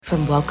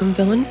From Welcome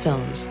Villain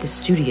Films, the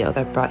studio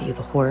that brought you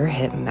the horror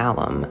hit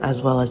Malum,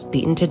 as well as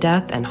Beaten to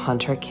Death and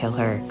Hunter Kill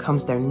Her,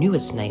 comes their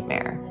newest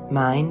nightmare,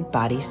 Mind,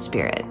 Body,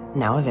 Spirit,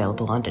 now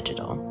available on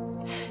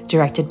digital.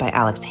 Directed by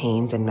Alex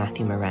Haynes and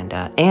Matthew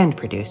Miranda, and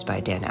produced by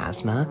Dan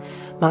Asma,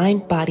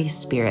 Mind, Body,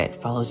 Spirit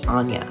follows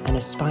Anya, an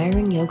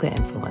aspiring yoga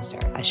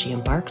influencer, as she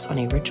embarks on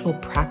a ritual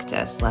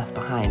practice left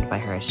behind by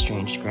her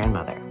estranged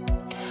grandmother.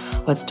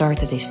 What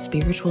starts as a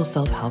spiritual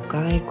self-help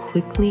guide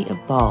quickly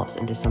evolves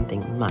into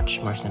something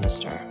much more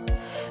sinister.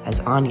 As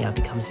Anya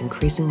becomes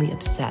increasingly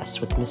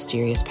obsessed with the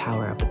mysterious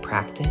power of the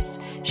practice,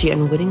 she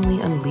unwittingly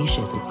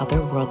unleashes an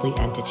otherworldly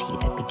entity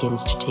that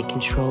begins to take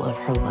control of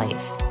her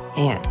life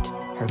and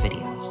her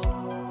videos.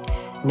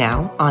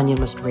 Now, Anya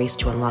must race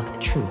to unlock the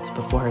truth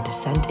before her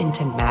descent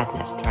into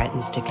madness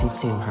threatens to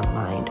consume her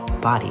mind,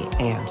 body,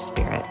 and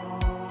spirit.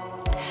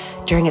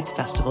 During its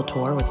festival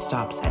tour with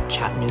stops at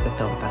Chattanooga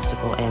Film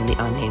Festival and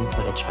the Unnamed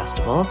Footage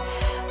Festival,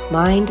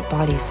 Mind,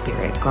 Body,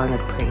 Spirit garnered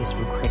praise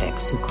from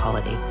critics who call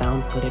it a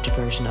found footage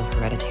version of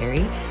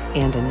Hereditary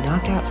and a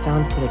knockout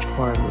found footage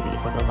horror movie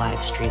for the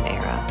live stream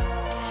era.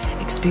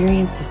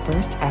 Experience the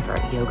first ever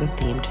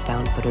yoga-themed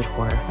found footage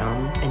horror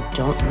film, and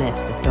don't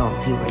miss the film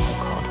viewers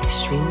have called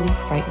extremely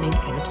frightening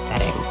and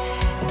upsetting.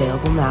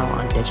 Available now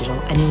on digital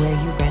anywhere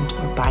you rent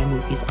or buy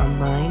movies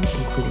online,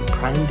 including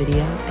Prime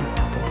Video and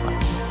Apple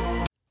Plus.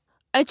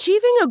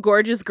 Achieving a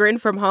gorgeous grin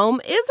from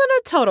home isn't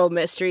a total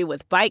mystery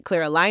with Bite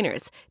Clear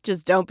aligners.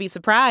 Just don't be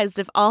surprised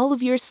if all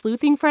of your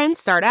sleuthing friends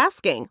start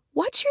asking,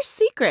 "What's your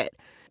secret?"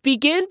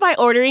 Begin by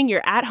ordering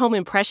your at-home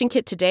impression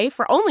kit today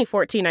for only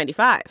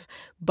 $14.95.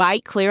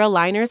 Bite Clear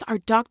aligners are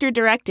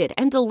doctor-directed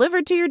and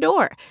delivered to your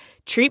door.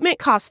 Treatment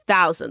costs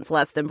thousands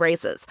less than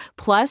braces.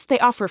 Plus, they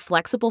offer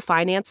flexible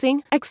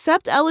financing,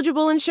 accept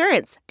eligible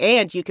insurance,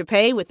 and you can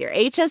pay with your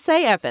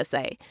HSA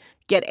FSA.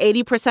 Get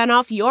 80%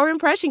 off your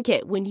impression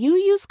kit when you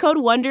use code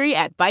WONDERY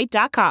at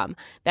Byte.com.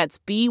 That's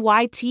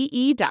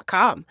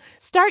BYTE.com.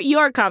 Start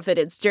your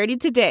confidence journey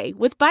today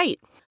with Byte.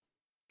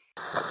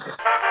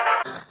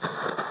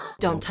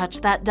 Don't touch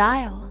that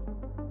dial.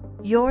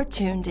 You're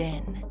tuned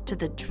in to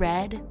the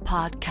Dread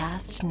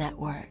Podcast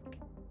Network.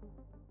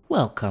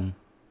 Welcome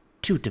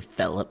to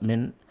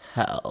Development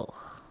Hell.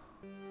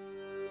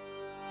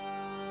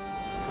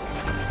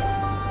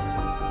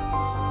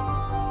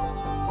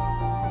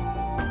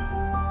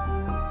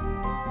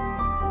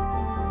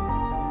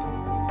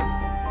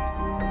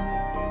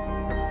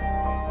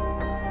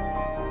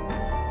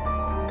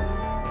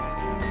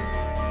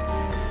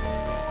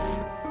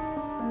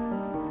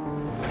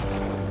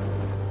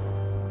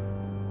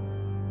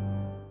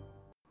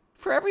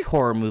 For every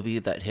horror movie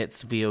that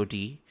hits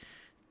VOD,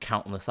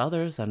 countless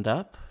others end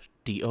up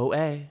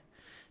DOA.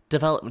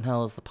 Development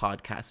Hell is the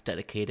podcast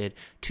dedicated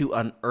to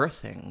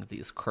unearthing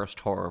these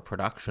cursed horror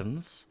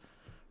productions.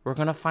 We're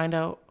going to find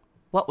out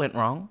what went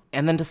wrong,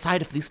 and then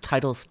decide if these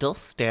titles still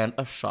stand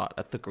a shot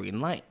at the green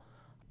light.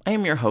 I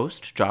am your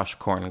host, Josh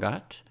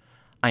Korngut.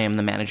 I am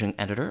the managing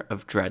editor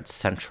of Dread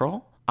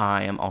Central.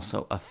 I am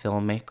also a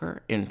filmmaker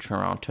in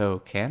Toronto,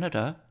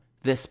 Canada.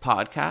 This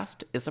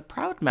podcast is a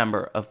proud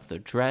member of the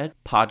Dread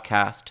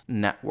Podcast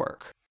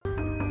Network.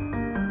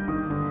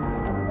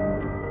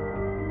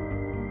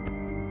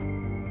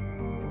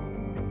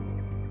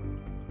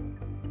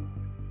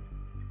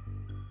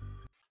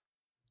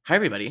 Hi,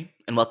 everybody,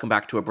 and welcome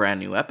back to a brand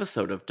new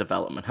episode of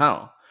Development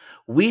Hell.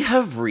 We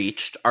have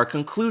reached our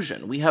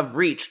conclusion. We have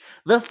reached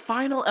the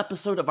final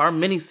episode of our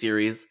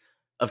miniseries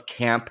of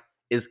Camp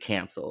is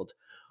Cancelled.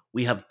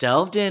 We have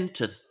delved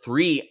into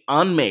 3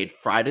 unmade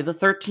Friday the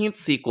 13th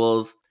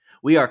sequels.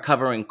 We are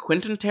covering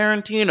Quentin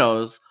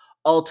Tarantino's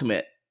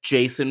ultimate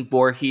Jason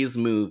Voorhees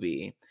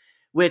movie,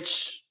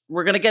 which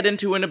we're going to get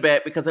into in a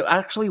bit because it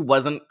actually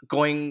wasn't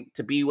going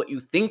to be what you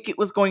think it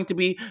was going to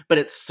be, but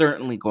it's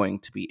certainly going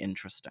to be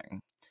interesting.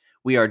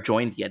 We are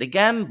joined yet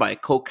again by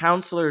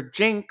co-counselor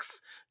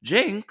Jinx.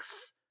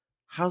 Jinx,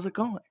 how's it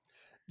going?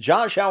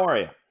 Josh, how are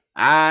you?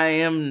 I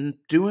am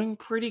doing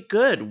pretty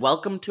good.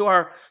 Welcome to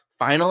our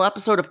final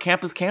episode of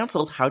Camp is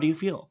Cancelled. How do you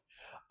feel?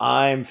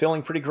 I'm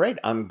feeling pretty great.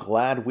 I'm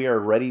glad we are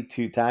ready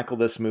to tackle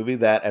this movie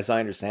that, as I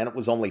understand it,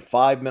 was only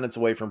 5 minutes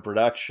away from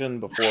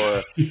production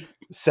before,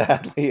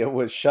 sadly, it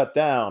was shut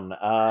down.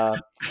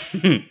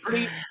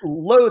 Pretty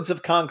loads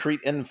of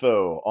concrete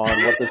info on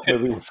what this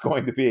movie was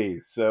going to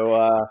be.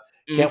 So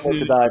can't wait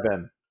to dive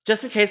in.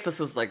 Just in case this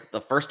is like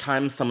the first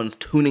time someone's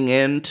tuning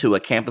in to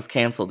a Camp is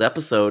Cancelled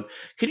episode,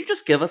 could you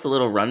just give us a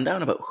little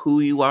rundown about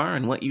who you are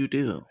and what you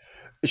do?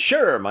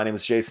 Sure. My name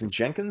is Jason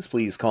Jenkins.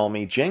 Please call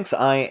me Jinx.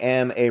 I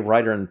am a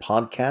writer and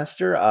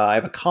podcaster. I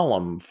have a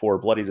column for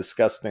Bloody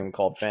Disgusting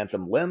called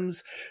Phantom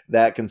Limbs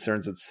that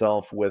concerns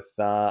itself with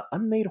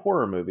unmade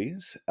horror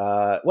movies.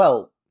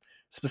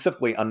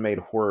 Specifically unmade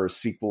horror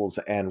sequels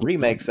and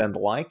remakes and the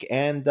like.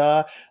 And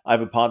I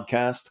have a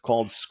podcast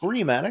called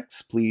Scream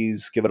Addicts.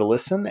 Please give it a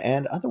listen.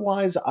 And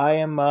otherwise, I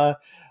am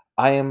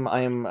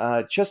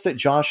just at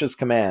Josh's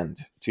command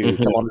to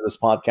come onto this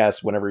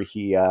podcast whenever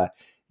he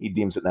he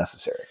deems it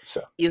necessary.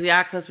 So easy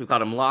access. We've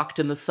got him locked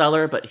in the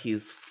cellar, but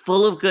he's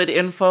full of good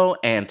info,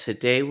 and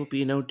today will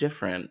be no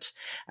different.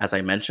 As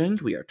I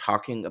mentioned, we are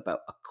talking about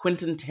a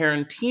Quentin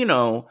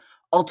Tarantino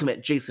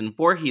ultimate Jason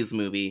Voorhees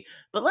movie,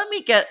 but let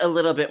me get a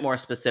little bit more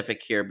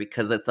specific here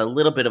because it's a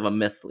little bit of a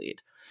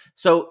mislead.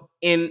 So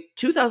in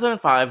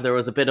 2005, there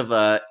was a bit of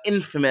a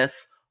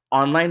infamous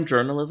online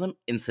journalism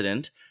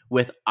incident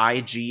with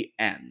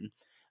IGN.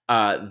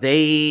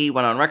 They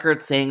went on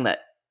record saying that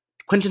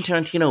Quentin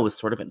Tarantino was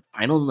sort of in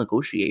final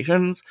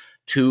negotiations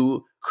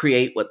to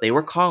create what they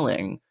were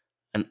calling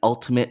an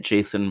ultimate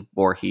Jason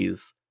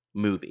Voorhees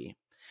movie.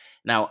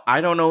 Now, I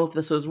don't know if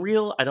this was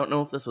real. I don't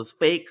know if this was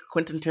fake.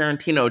 Quentin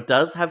Tarantino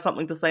does have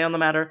something to say on the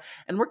matter,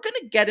 and we're going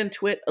to get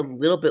into it a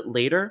little bit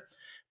later,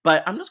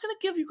 but I'm just going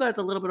to give you guys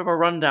a little bit of a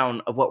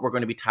rundown of what we're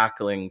going to be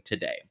tackling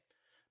today.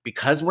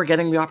 Because we're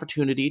getting the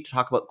opportunity to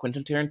talk about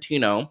Quentin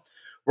Tarantino,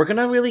 we're going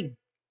to really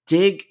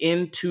dig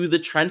into the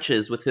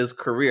trenches with his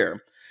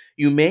career.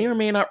 You may or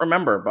may not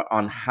remember, but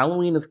on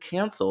Halloween is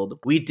Canceled,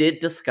 we did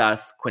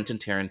discuss Quentin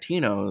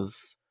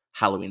Tarantino's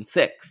Halloween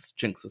 6.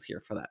 Jinx was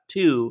here for that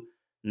too.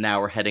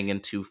 Now we're heading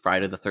into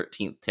Friday the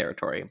 13th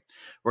territory.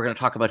 We're going to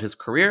talk about his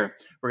career.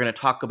 We're going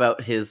to talk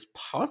about his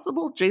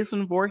possible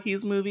Jason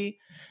Voorhees movie.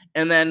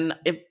 And then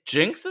if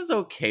Jinx is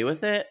okay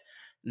with it,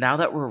 now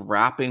that we're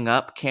wrapping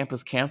up Camp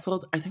is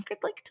Canceled, I think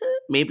I'd like to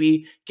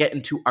maybe get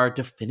into our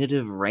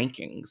definitive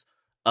rankings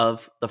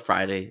of the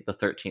Friday the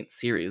 13th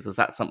series. Is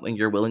that something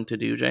you're willing to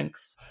do,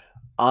 Jinx?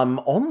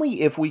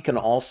 Only if we can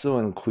also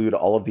include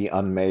all of the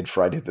unmade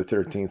Friday the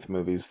 13th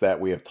movies that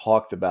we have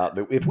talked about.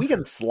 If we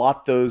can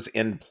slot those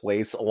in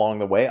place along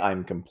the way,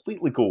 I'm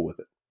completely cool with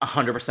it.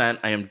 100%.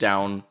 I am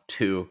down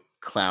to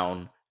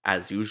clown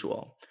as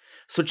usual.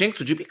 So, Jinx,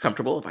 would you be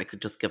comfortable if I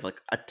could just give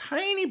like a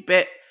tiny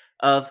bit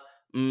of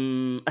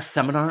a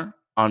seminar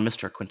on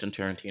Mr. Quentin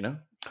Tarantino?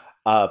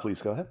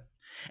 Please go ahead.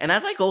 And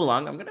as I go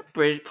along, I'm going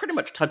to pretty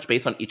much touch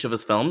base on each of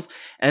his films,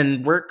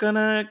 and we're going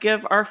to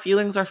give our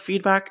feelings, our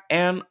feedback,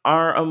 and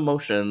our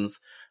emotions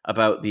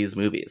about these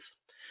movies.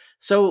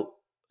 So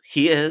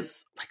he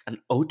is like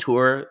an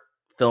auteur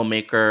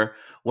filmmaker,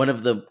 one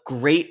of the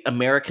great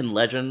American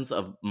legends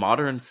of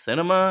modern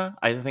cinema.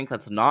 I think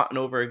that's not an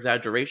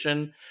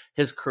over-exaggeration.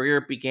 His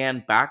career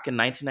began back in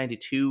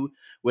 1992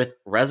 with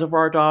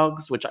Reservoir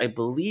Dogs, which I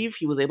believe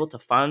he was able to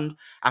fund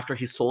after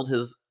he sold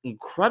his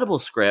incredible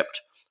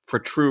script for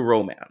True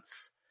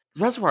Romance.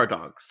 Reservoir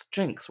Dogs,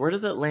 Jinx, where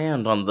does it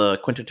land on the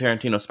Quentin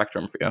Tarantino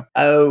spectrum for you?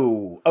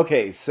 Oh,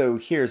 okay. So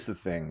here's the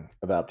thing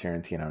about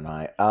Tarantino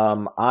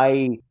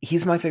and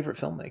he's my favorite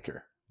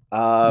filmmaker.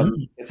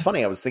 It's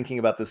funny. I was thinking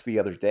about this the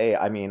other day.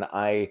 I mean,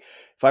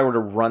 if I were to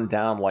run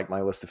down like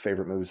my list of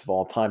favorite movies of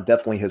all time,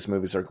 definitely his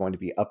movies are going to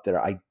be up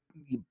there.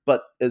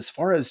 But as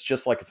far as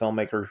just like a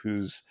filmmaker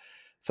whose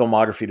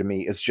filmography to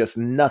me is just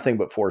nothing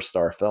but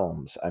 4-star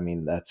films, I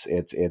mean,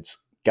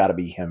 it's got to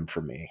be him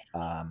for me.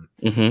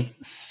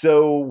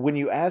 So when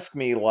you ask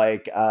me,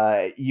 like,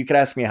 you could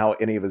ask me how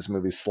any of his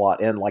movies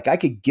slot in. Like, I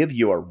could give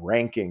you a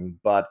ranking,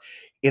 but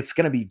it's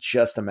going to be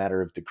just a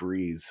matter of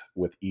degrees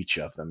with each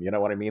of them. You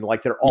know what I mean?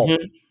 Like, they're all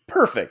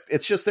perfect.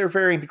 It's just they're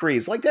varying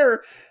degrees. Like,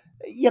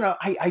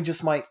 I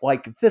just might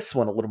like this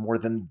one a little more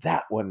than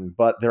that one,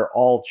 but they're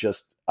all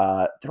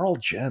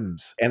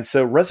gems. And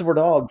so Reservoir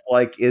Dogs,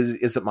 like,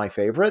 is it my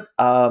favorite?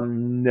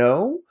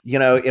 No.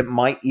 It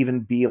might even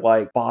be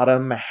like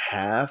bottom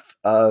half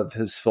of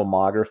his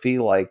filmography,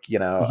 like,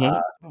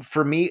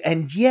 for me.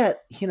 And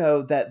yet,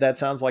 that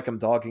sounds like I'm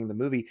dogging the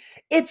movie.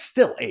 It's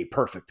still a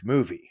perfect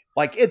movie.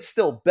 Like, it's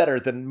still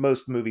better than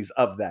most movies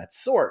of that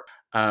sort.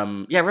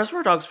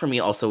 Reservoir Dogs for me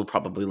also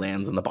probably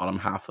lands in the bottom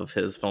half of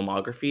his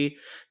filmography,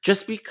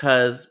 just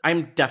because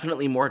I'm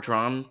definitely more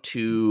drawn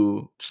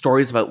to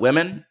stories about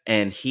women,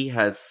 and he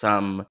has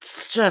some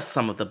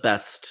of the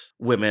best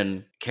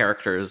women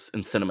characters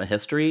in cinema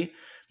history.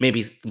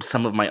 Maybe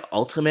some of my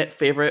ultimate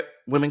favorite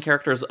women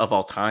characters of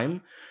all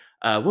time.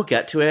 We'll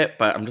get to it,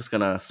 but I'm just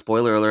gonna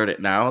spoiler alert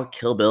it now.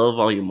 Kill Bill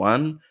Volume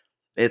 1.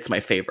 It's my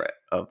favorite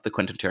of the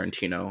Quentin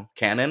Tarantino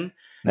canon.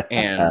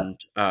 And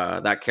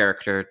that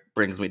character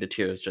brings me to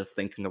tears just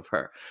thinking of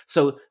her.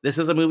 So this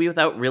is a movie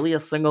without really a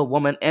single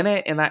woman in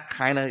it, and that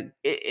kind of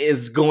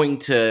is going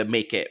to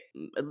make it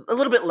a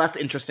little bit less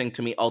interesting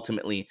to me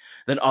ultimately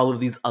than all of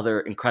these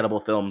other incredible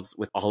films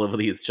with all of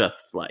these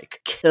just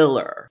like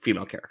killer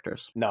female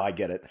characters. No, I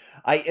get it.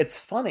 It's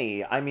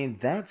funny. I mean,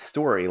 that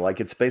story, like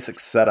its basic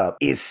setup,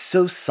 is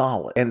so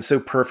solid and so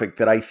perfect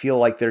that I feel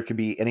like there could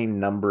be any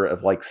number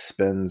of like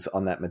spins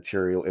on that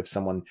material if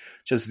someone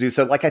just do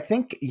so. Like, I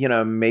think,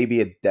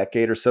 maybe a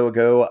decade or so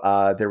ago,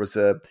 there was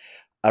a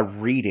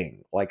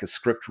reading, like a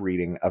script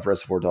reading of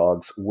Reservoir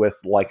Dogs with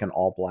like an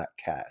all black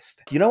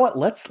cast. You know what?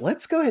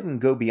 Let's go ahead and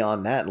go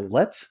beyond that and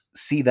let's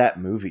see that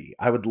movie.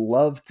 I would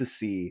love to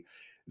see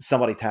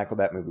somebody tackle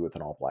that movie with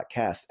an all black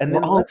cast. And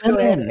then let's go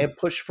ahead and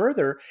push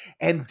further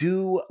and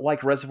do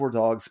like Reservoir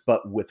Dogs,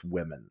 but with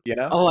women,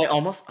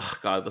 Oh,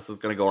 God, this is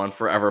going to go on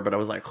forever. But I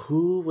was like,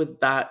 who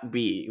would that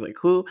be? Like,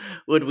 who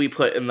would we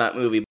put in that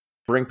movie?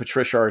 bring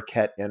Patricia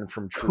Arquette in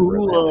from True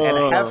Romance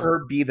and have Cool.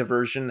 her be the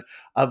version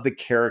of the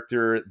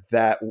character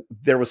that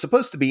there was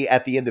supposed to be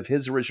at the end of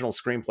his original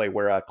screenplay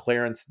where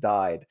Clarence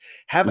died.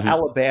 Have Mhm.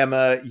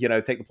 Alabama,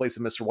 take the place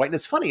of Mr. White. And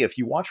it's funny, if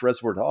you watch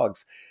Reservoir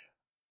Dogs,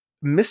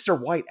 Mr.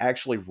 White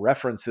actually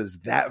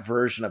references that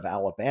version of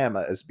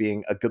Alabama as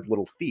being a good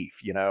little thief,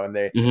 and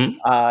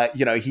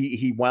Mhm.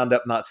 he wound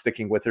up not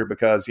sticking with her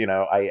because,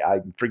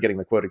 I'm forgetting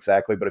the quote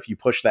exactly, but if you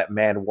push that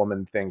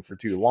man-woman thing for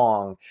too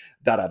long,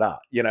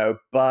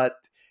 but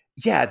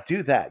yeah,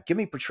 do that. Give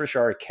me Patricia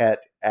Arquette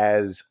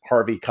as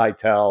Harvey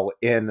Keitel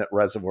in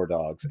Reservoir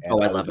Dogs, and Oh,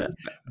 I I will love be it.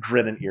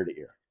 grinning ear to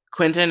ear.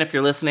 Quentin, if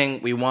you're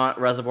listening, we want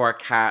Reservoir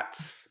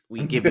Cats.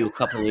 We give you a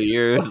couple of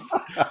years.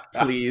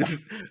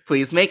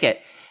 Please make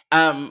it.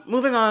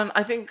 Moving on,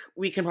 I think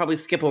we can probably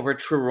skip over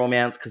True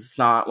Romance because it's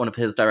not one of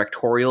his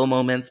directorial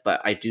moments,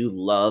 but I do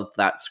love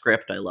that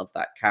script. I love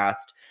that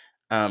cast.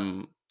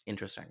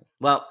 Interesting.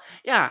 Well,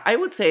 yeah, I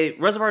would say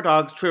Reservoir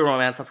Dogs, True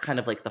Romance, that's kind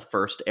of like the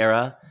first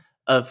era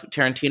of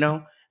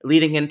Tarantino,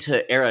 leading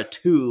into era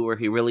 2, where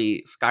he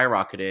really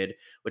skyrocketed,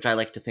 which I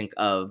like to think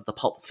of the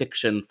Pulp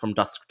Fiction From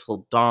Dusk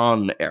Till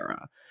Dawn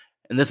era.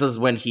 And this is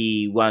when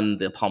he won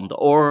the Palme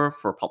d'Or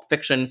for Pulp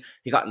Fiction.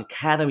 He got an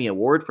Academy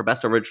Award for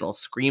Best Original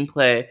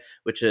Screenplay,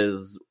 which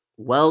is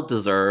well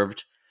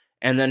deserved.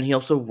 And then he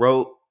also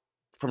wrote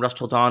From Dusk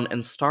Till Dawn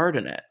and starred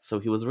in it. So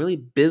he was really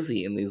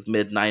busy in these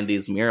mid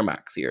 90s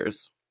Miramax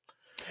years.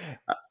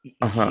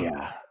 Uh-huh.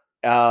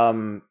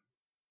 Yeah.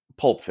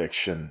 Pulp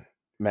Fiction,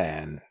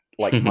 man.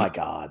 Like, my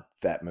God,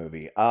 that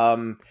movie.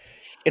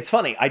 It's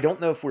funny. I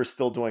don't know if we're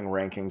still doing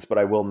rankings, but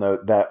I will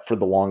note that for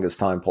the longest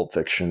time, Pulp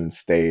Fiction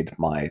stayed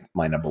my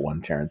number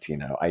one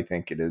Tarantino. I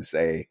think it is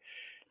a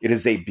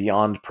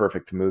beyond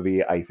perfect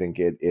movie. I think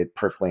it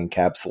perfectly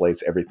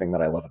encapsulates everything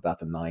that I love about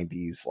the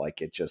 90s.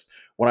 Like, it just,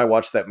 when I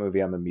watch that movie,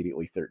 I'm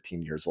immediately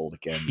 13 years old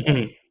again, like I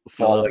love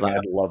falling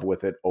that. in love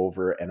with it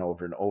over and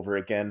over and over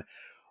again.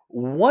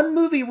 One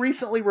movie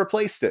recently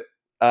replaced it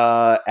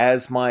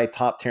as my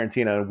top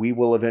Tarantino, and we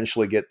will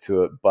eventually get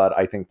to it, but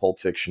I think Pulp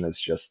Fiction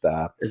is just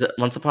Is it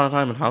Once Upon a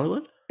Time in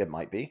Hollywood? it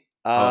might be.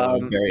 Oh,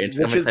 I'm Which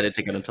is excited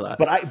to get into that.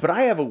 but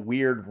I have a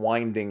weird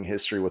winding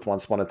history with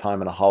Once Upon a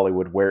Time in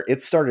Hollywood where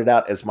it started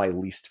out as my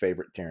least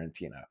favorite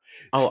Tarantino.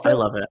 Oh, I Still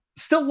love it.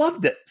 still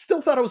loved it.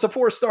 Still thought it was a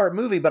 4-star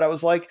movie, but I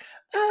was like,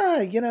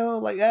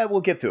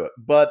 we'll get to it.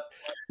 But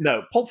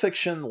no, Pulp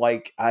Fiction,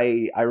 like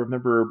I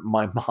remember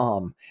my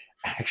mom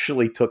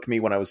actually took me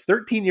when I was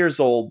 13 years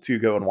old to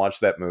go and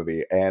watch that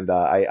movie, and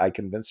I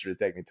convinced her to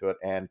take me to it.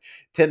 And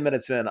 10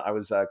 minutes in, I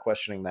was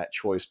questioning that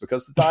choice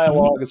because the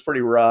dialogue is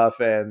pretty rough,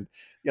 and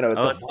it's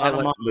Oh, a it's not a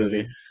violent mom movie.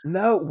 movie.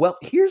 No, well,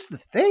 here's the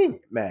thing,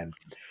 man,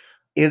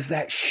 is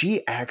that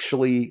she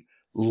actually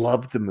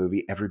loved the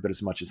movie every bit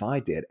as much as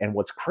I did. And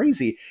what's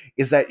crazy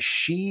is that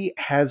she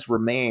has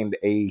remained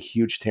a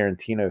huge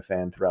Tarantino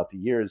fan throughout the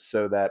years.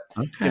 So that,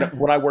 Okay.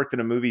 when I worked in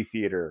a movie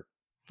theater,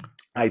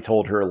 I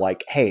told her,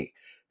 like, hey,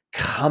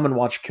 come and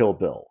watch Kill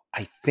Bill.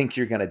 I think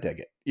you're gonna dig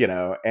it.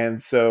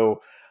 And so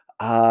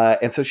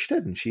she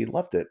did, and she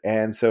loved it.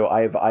 And so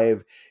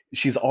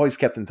she's always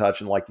kept in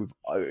touch, and like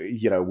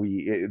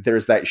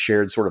there's that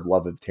shared sort of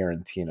love of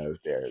Tarantino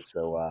there.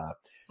 So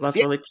That's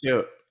yeah, really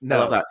cute. I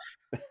love no.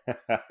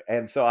 that.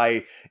 And so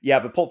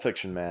but Pulp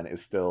Fiction, man,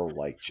 is still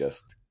like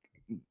just,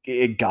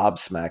 it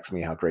gobsmacks me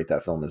how great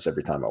that film is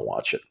every time I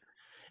watch it.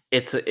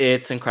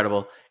 It's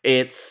incredible.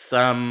 It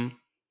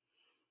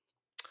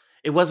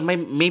was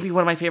maybe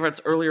one of my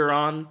favorites earlier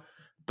on,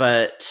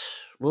 but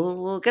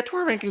we'll get to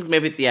our rankings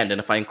maybe at the end.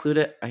 And if I include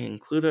it, I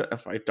include it.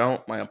 If I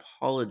don't, my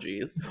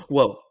apologies.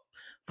 Whoa,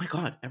 my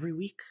God! Every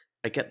week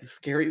I get these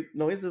scary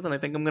noises, and I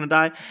think I'm gonna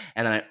die,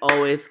 and then I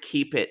always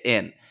keep it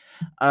in.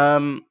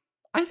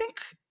 I think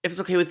if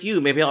it's okay with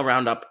you, maybe I'll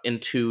round up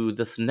into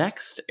this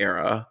next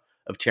era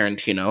of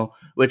Tarantino,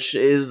 which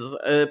is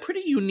a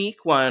pretty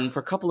unique one for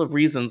a couple of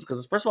reasons.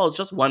 Because first of all, it's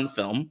just one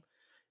film.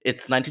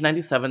 It's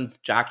 1997's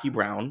Jackie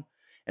Brown,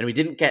 and we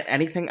didn't get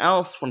anything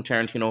else from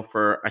Tarantino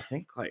for I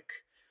think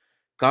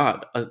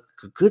a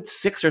good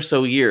 6 or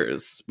so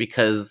years.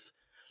 Because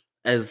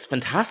as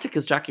fantastic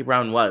as Jackie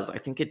Brown was, I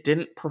think it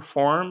didn't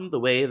perform the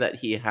way that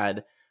he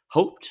had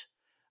hoped.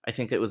 I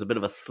think it was a bit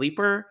of a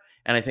sleeper,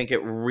 and I think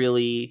it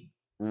really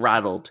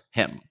rattled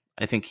him.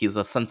 I think he's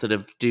a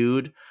sensitive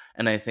dude,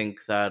 and I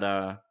think that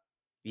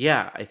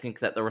I think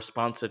that the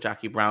response to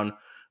Jackie Brown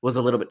was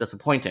a little bit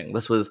disappointing.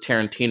 This was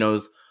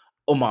Tarantino's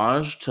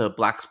homage to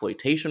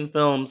blaxploitation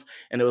films,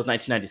 and it was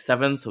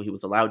 1997, so he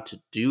was allowed to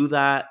do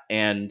that,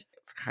 and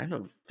it's kind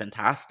of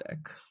fantastic.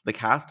 The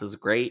cast is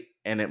great,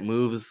 and it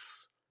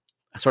moves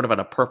sort of at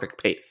a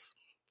perfect pace.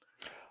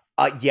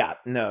 Yeah,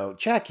 no,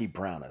 Jackie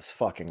Brown is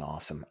fucking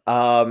awesome.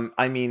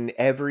 I mean,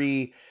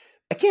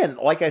 again,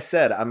 like I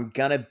said, I'm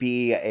gonna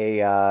be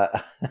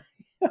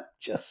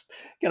just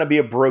gonna be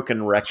a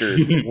broken record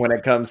when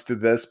it comes to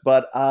this,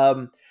 but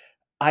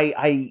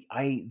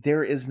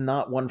there is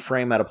not one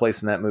frame out of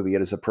place in that movie.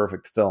 It is a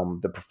perfect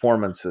film. The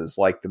performances,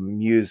 like the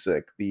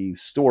music, the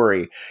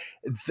story,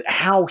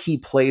 how he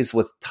plays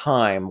with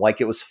time.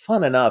 Like, it was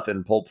fun enough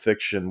in Pulp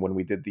Fiction when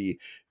we did the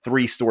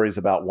 3 stories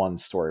about one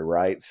story,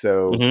 right?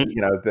 So, Mhm.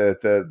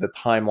 the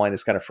timeline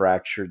is kind of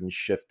fractured and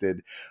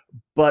shifted.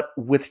 But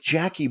with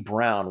Jackie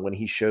Brown, when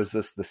he shows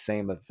us the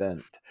same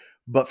event,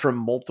 but from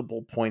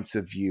multiple points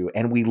of view,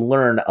 and we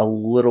learn a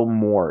little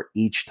more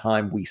each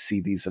time we see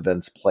these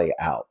events play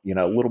out,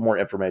 a little more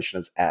information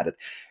is added.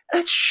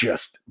 That's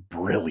just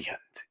brilliant,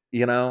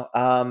 you know?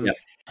 Yeah.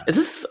 Is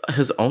this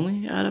his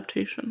only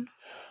adaptation?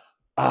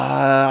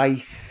 I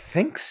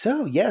think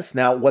so. Yes.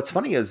 Now, what's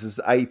funny is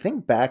I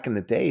think back in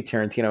the day,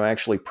 Tarantino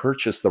actually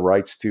purchased the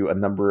rights to a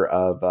number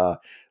of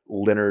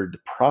Leonard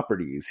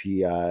properties.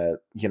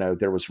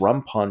 There was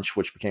Rum Punch,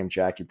 which became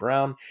Jackie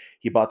Brown.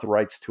 He bought the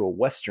rights to a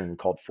Western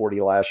called 40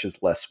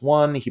 Lashes Less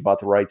One. He bought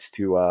the rights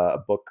to a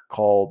book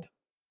called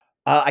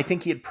I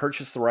think he had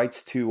purchased the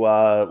rights to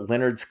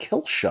Leonard's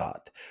Kill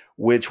Shot,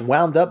 which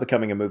wound up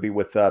becoming a movie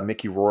with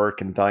Mickey Rourke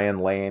and Diane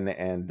Lane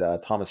and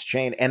Thomas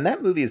Jane. And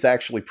that movie is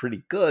actually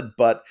pretty good,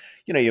 but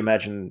you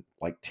imagine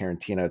like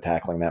Tarantino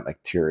tackling that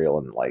material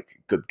and like,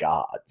 good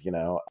God.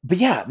 But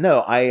yeah,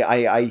 no,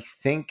 I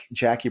think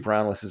Jackie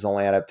Brown was his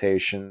only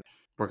adaptation.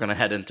 We're going to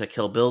head into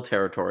Kill Bill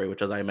territory,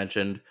 which, as I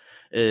mentioned,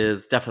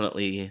 is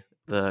definitely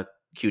the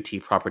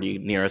QT property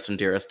nearest and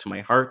dearest to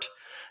my heart.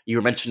 You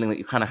were mentioning that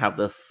you kind of have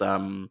this,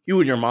 you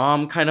and your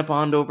mom kind of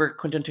bond over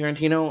Quentin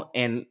Tarantino,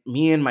 and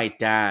me and my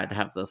dad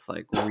have this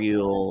like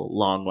real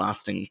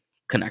long-lasting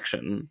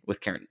connection with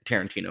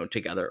Tarantino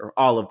together.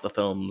 All of the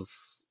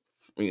films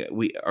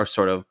we are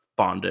sort of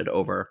bonded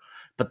over,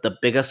 but the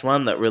biggest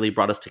one that really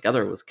brought us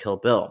together was Kill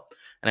Bill.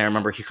 And I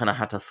remember he kind of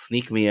had to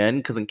sneak me in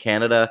because in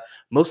Canada,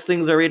 most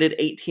things are rated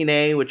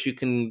 18A, which you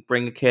can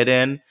bring a kid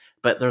in,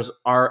 but there's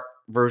our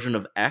version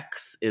of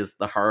X is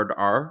the hard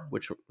R,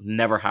 which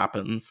never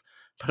happens.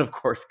 But of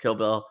course, Kill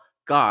Bill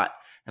got,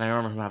 and I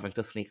remember him having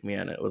to sneak me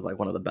in. It was like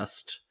one of the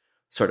best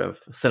sort of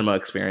cinema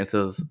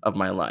experiences of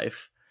my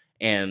life.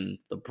 And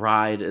the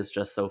bride is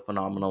just so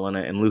phenomenal in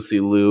it, and Lucy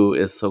Liu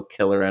is so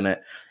killer in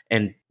it,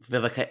 and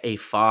Vivica A.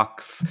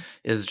 Fox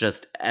is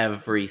just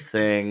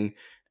everything.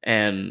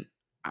 And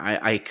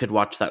I could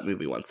watch that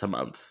movie once a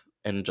month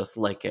and just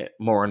like it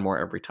more and more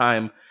every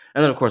time.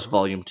 And then, of course,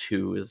 Volume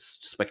 2 is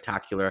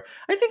spectacular.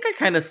 I think I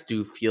kind of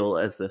do feel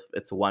as if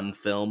it's one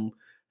film.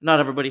 Not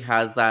everybody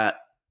has that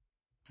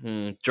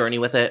journey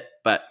with it,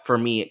 but for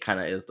me, it kind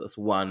of is this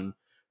one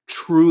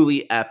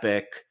truly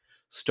epic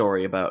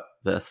story about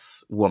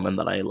this woman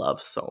that I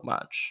love so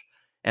much.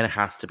 And it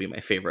has to be my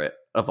favorite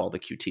of all the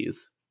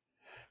QTs.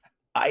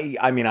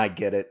 I mean, I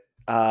get it.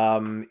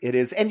 It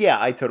is, and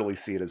yeah, I totally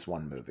see it as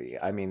one movie.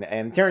 I mean,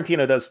 and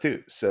Tarantino does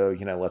too. So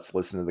let's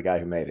listen to the guy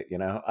who made it.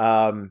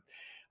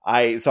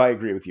 I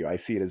agree with you. I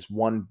see it as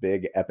one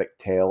big epic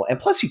tale, and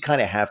plus, you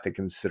kind of have to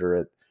consider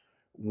it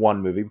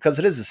one movie because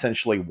it is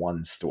essentially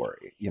one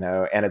story.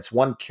 And it's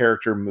one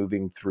character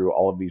moving through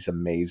all of these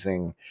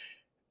amazing,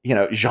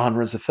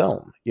 genres of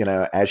film.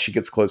 As she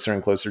gets closer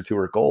and closer to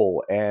her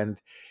goal,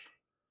 and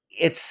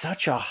it's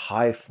such a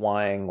high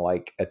flying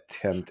like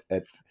attempt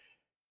at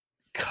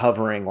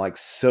covering like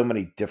so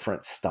many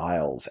different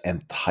styles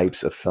and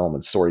types of film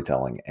and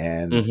storytelling,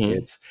 and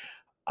it's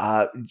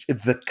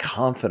the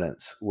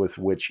confidence with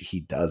which he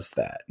does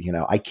that.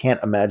 I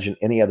can't imagine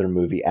any other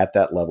movie at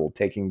that level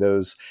taking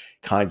those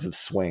kinds of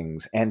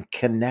swings and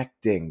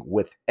connecting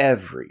with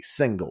every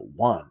single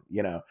one.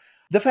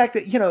 The fact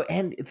that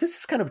and this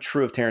is kind of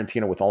true of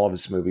Tarantino with all of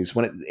his movies,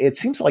 when it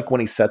seems like when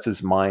he sets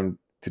his mind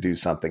to do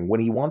something, when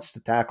he wants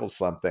to tackle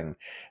something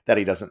that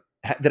he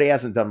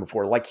hasn't done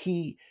before, like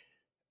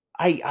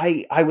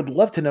I would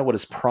love to know what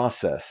his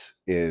process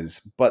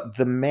is, but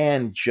the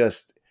man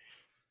just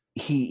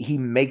he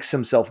makes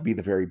himself be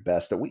the very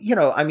best.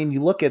 I mean,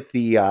 you look at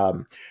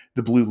the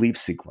blue leaf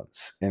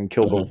sequence in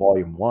Kill Bill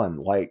Volume 1,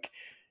 like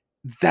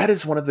that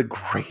is one of the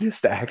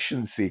greatest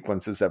action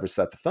sequences ever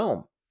set to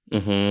film.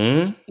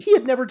 He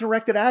had never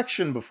directed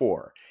action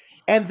before,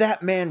 and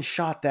that man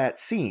shot that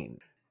scene.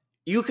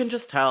 You can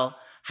just tell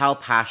how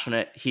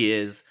passionate he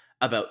is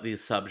about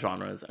these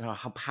subgenres and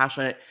how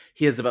passionate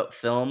he is about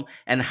film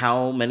and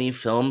how many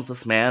films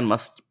this man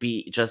must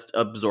be just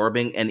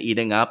absorbing and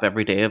eating up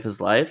every day of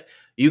his life.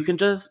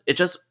 It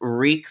just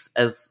reeks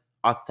as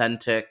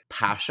authentic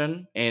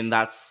passion, and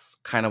that's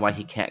kind of why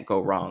he can't go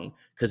wrong,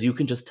 because you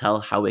can just tell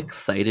how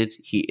excited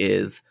he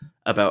is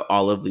about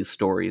all of these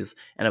stories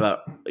and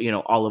about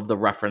all of the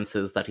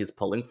references that he's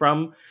pulling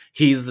from.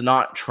 He's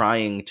not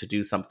trying to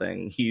do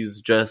something.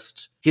 He's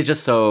just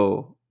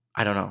so,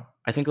 I don't know.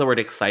 I think the word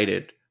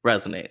excited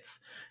resonates.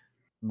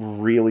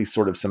 Really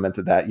sort of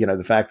cemented that,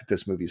 the fact that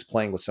this movie is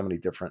playing with so many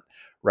different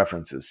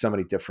references, so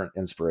many different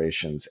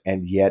inspirations,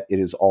 and yet it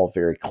is all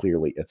very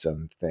clearly its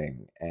own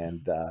thing.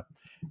 And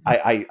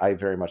I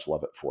very much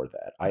love it for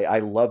that. I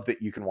love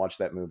that you can watch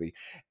that movie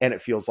and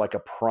it feels like a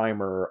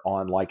primer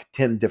on like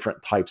 10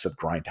 different types of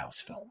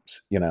grindhouse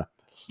films,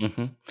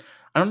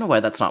 I don't know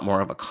why that's not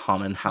more of a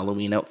common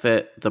Halloween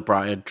outfit, the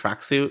bride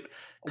tracksuit,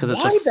 because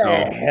it's Why just the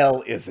so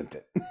hell isn't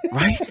it?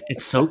 right.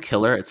 It's so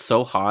killer. It's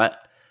so hot.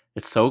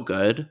 It's so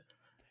good.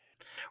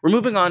 We're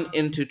moving on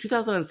into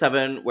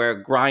 2007,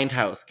 where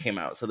Grindhouse came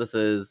out. So this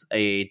is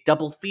a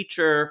double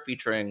feature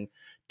featuring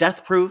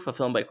Death Proof, a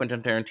film by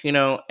Quentin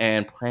Tarantino,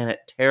 and Planet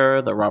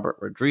Terror, the Robert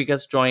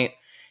Rodriguez joint.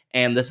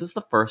 And this is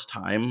the first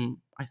time,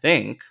 I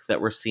think,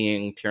 that we're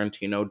seeing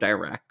Tarantino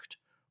direct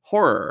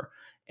horror.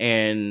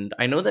 And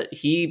I know that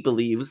he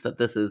believes that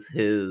this is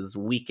his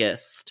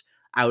weakest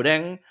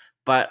outing,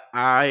 but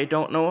I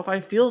don't know if I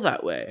feel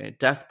that way.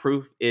 Death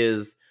Proof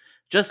is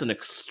just an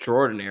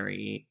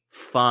extraordinary,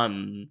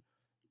 fun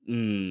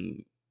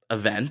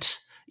event.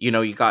 You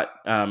know, you got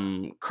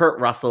Kurt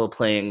Russell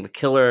playing the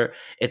killer.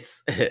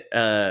 It's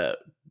a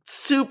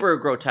super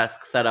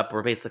grotesque setup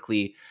where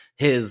basically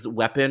his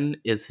weapon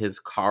is his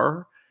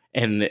car,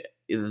 and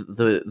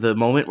the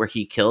moment where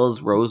he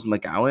kills Rose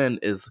McGowan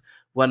is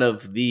one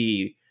of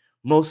the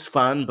most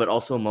fun but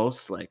also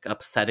most like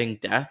upsetting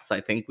deaths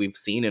I think we've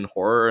seen in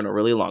horror in a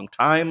really long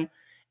time.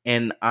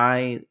 And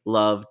I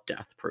love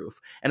Death Proof.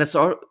 And it's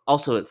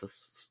also it's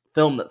a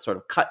film that's sort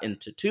of cut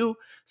into two.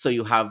 So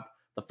you have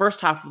the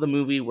first half of the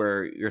movie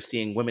where you're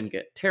seeing women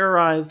get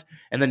terrorized,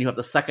 and then you have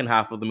the second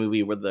half of the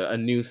movie where a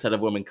new set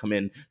of women come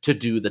in to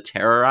do the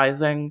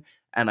terrorizing.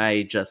 And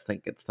I just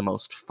think it's the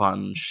most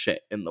fun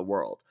shit in the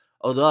world.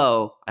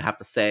 Although I have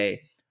to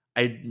say,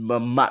 I'm a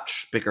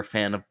much bigger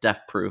fan of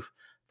Death Proof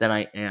than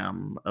I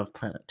am of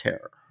Planet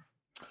Terror.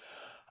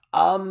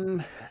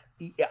 Um,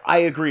 I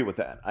agree with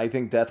that. I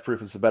think Death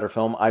Proof is a better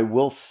film. I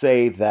will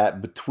say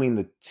that between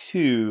the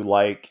two,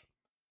 like,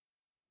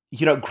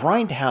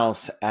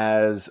 Grindhouse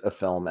as a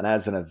film and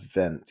as an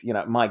event,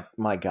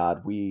 my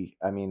God,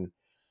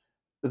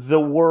 the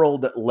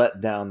world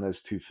let down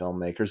those two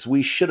filmmakers.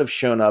 We should have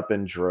shown up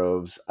in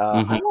droves.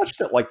 I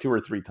watched it like 2 or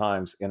 3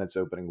 times in its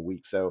opening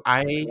week, so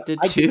I did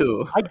I did,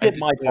 too. I I did did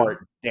my too.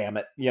 part. Damn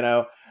it,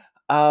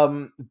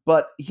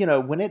 But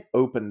when it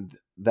opened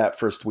that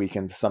first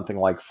weekend to something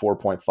like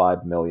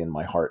 4.5 million,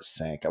 my heart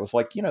sank. I was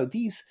like,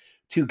 these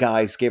two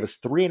guys gave us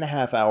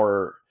 3.5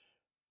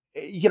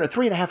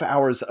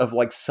 hours of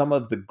like some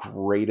of the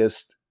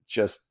greatest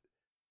just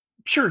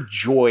pure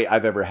joy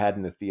I've ever had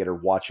in the theater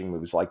watching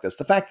movies like this.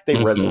 The fact that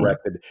they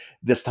resurrected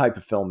this type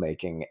of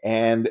filmmaking,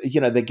 and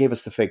they gave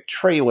us the fake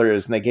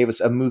trailers and they gave us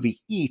a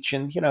movie each,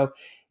 and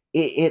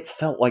it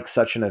felt like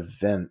such an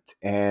event.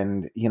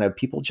 And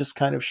people just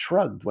kind of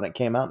shrugged when it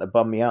came out, and it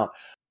bummed me out.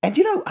 And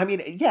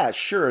yeah,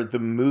 sure, the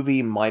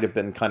movie might have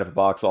been kind of a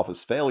box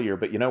office failure,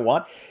 but you know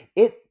what?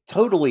 It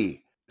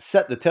totally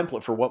set the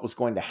template for what was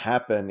going to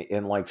happen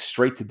in like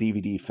straight to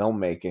DVD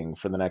filmmaking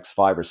for the next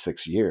 5 or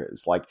 6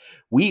 years. Like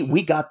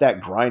we got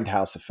that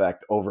Grindhouse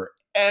effect over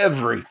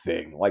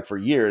everything. Like for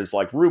years,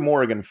 like Rue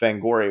Morgan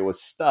Fangoria was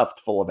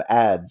stuffed full of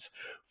ads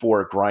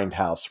for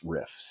Grindhouse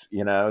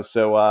riffs,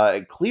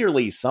 So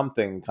clearly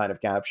something kind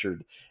of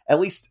captured at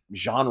least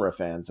genre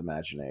fans'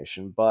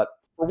 imagination. But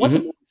for what the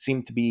movie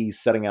seemed to be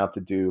setting out to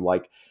do,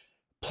 like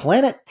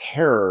Planet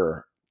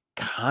Terror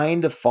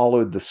kind of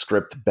followed the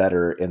script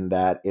better in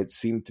that it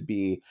seemed to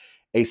be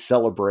a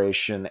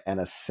celebration and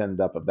a send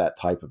up of that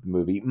type of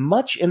movie,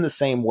 much in the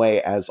same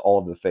way as all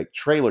of the fake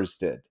trailers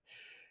did.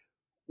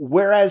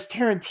 Whereas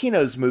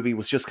Tarantino's movie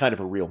was just kind of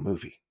a real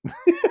movie.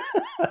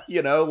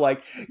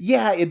 Like,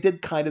 yeah, it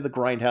did kind of the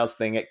Grindhouse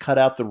thing. It cut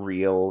out the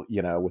real,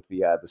 with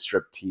the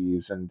strip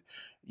tease, and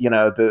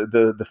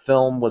the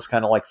film was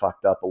kind of like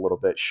fucked up a little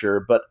bit,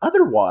 sure, but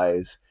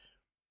otherwise,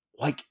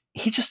 like,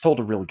 he just told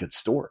a really good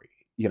story.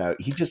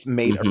 He just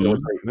made a really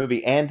great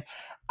movie, and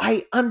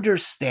I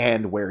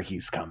understand where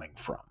he's coming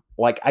from.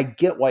 Like, I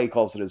get why he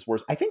calls it his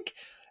worst. I think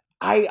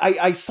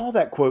I saw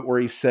that quote where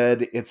he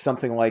said it's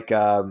something like,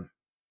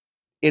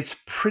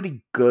 "It's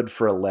pretty good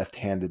for a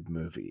left-handed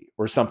movie,"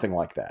 or something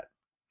like that.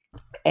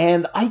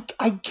 And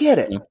I get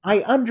it.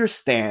 I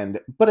understand,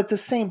 but at the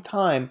same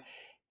time,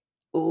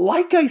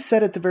 like I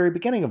said at the very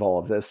beginning of all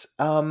of this,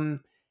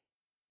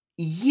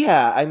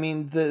 yeah, I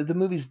mean the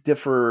movies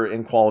differ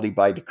in quality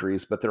by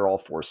degrees, but they're all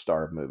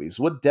 4-star movies.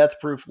 Would Death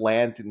Proof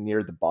land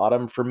near the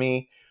bottom for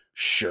me?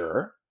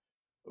 Sure,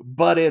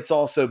 but it's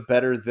also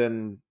better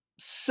than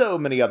so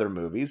many other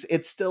movies.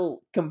 It's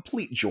still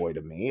complete joy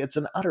to me. It's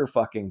an utter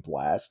fucking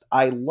blast.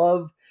 I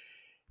love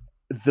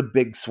the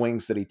big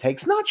swings that he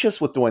takes, not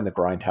just with doing the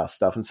Grindhouse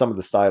stuff and some of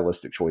the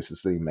stylistic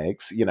choices that he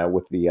makes,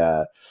 with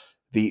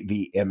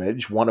the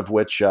image, one of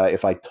which,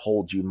 if I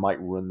told you,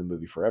 might ruin the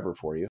movie forever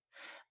for you.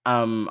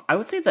 I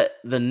would say that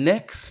the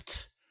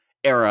next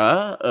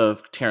era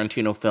of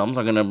Tarantino films,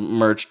 I'm going to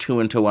merge two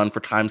into one for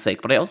time's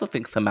sake, but I also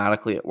think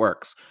thematically it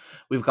works.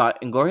 We've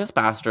got Inglourious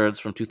Bastards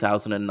from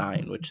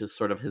 2009, which is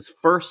sort of his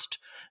first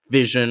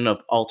vision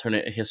of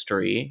alternate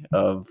history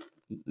of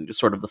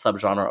sort of the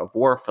subgenre of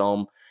war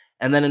film.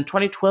 And then in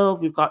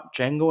 2012, we've got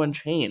Django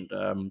Unchained,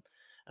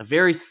 a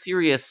very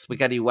serious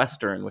spaghetti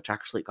western, which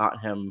actually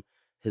got him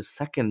his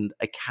second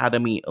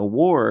Academy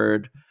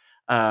Award.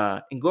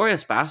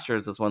 Inglourious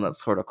Bastards is one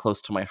that's sort of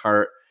close to my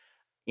heart.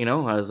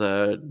 As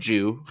a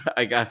Jew,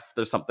 I guess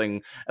there's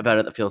something about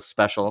it that feels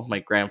special. My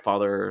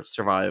grandfather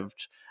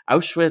survived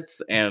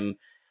Auschwitz, and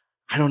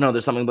I don't know,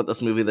 there's something about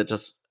this movie that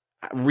just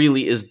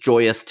really is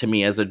joyous to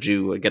me as a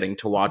Jew, getting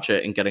to watch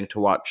it and getting to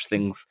watch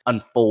things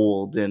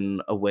unfold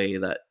in a way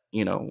that,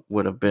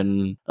 would have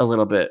been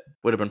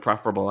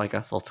preferable, I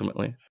guess,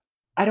 ultimately.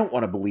 I don't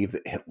want to believe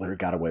that Hitler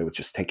got away with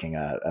just taking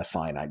a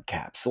cyanide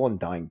capsule and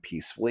dying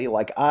peacefully.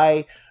 Like,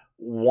 I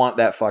want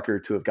that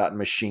fucker to have gotten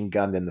machine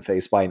gunned in the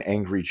face by an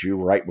angry Jew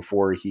right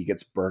before he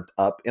gets burnt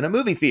up in a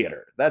movie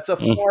theater. That's a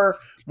far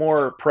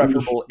more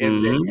preferable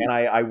ending. And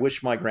I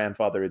wish my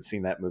grandfather had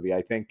seen that movie.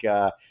 I think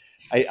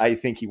I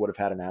think he would have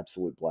had an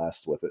absolute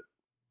blast with it.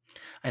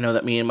 I know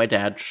that me and my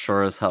dad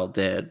sure as hell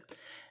did.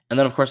 And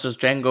then, of course, there's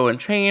Django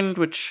Unchained,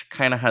 which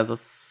kind of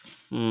has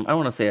I don't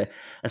want to say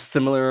a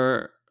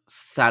similar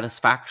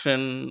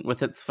satisfaction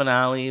with its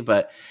finale,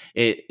 but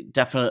it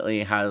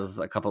definitely has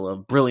a couple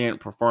of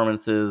brilliant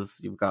performances.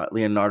 You've got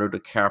Leonardo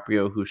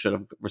DiCaprio, who should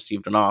have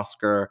received an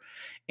Oscar,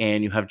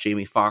 and you have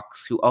Jamie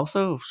Foxx, who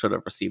also should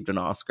have received an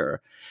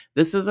Oscar.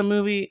 This is a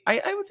movie,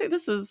 I would say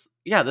this is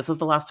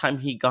the last time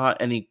he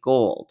got any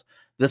gold.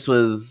 This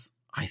was,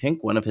 I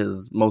think, one of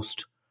his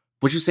most...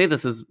 Would you say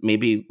this is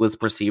maybe was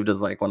perceived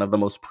as like one of the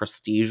most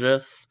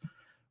prestigious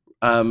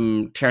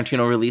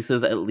Tarantino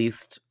releases, at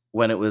least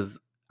when it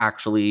was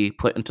actually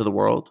put into the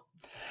world?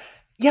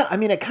 Yeah, I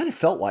mean, it kind of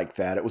felt like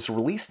that. It was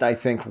released, I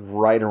think,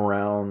 right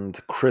around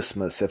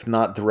Christmas, if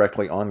not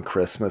directly on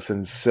Christmas.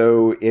 And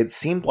so it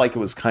seemed like it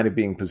was kind of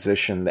being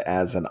positioned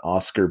as an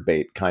Oscar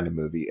bait kind of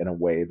movie in a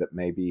way that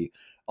maybe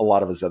a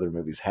lot of his other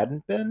movies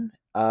hadn't been.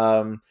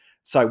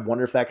 So I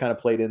wonder if that kind of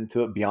played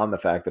into it, beyond the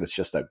fact that it's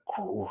just a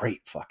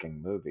great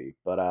fucking movie.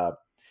 But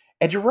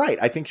and you're right.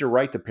 I think you're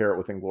right to pair it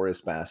with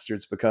Inglourious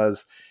Bastards,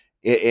 because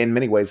in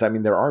many ways, I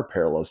mean, there are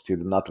parallels to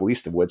them, not the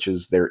least of which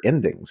is their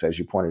endings, as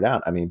you pointed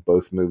out. I mean,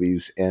 both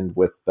movies end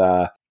with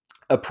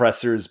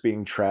oppressors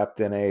being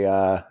trapped in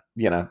a,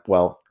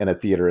 in a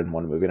theater in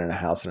one movie and in a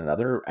house in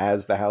another,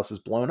 as the house is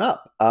blown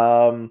up.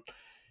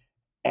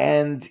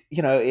 And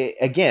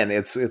again,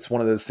 it's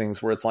one of those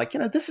things where it's like,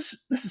 this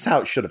is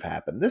how it should have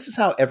happened. This is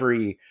how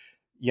every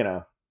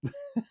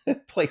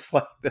place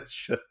like this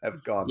should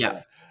have gone.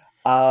 Yeah.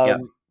 Yeah.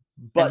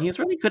 But and he's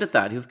really good at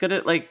that. He's good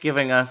at like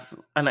giving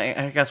us, and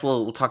I guess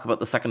we'll talk about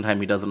the second time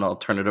he does an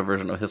alternative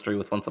version of history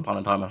with Once Upon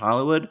a Time in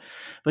Hollywood.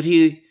 But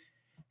he,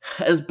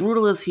 as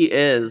brutal as he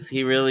is,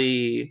 he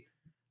really,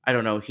 I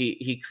don't know,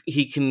 he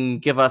can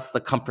give us the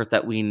comfort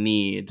that we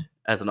need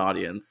as an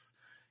audience.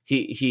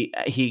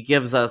 He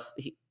gives us,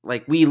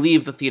 like, we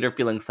leave the theater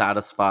feeling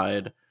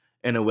satisfied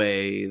in a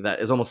way that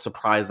is almost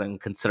surprising,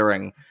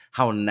 considering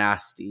how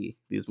nasty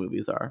these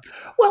movies are.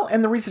 Well,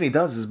 and the reason he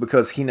does is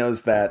because he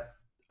knows that,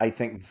 I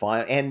think,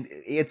 and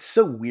it's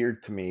so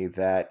weird to me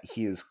that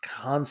he is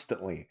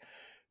constantly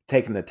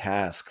taking the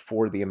task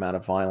for the amount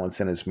of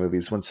violence in his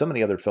movies when so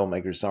many other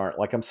filmmakers aren't.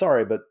 Like, I'm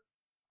sorry, but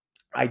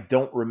I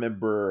don't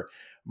remember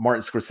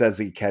Martin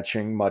Scorsese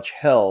catching much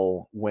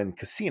hell when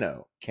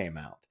Casino came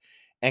out.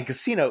 And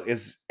Casino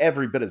is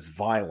every bit as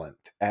violent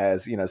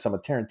as, some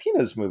of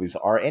Tarantino's movies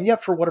are. And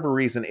yet, for whatever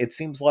reason, it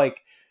seems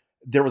like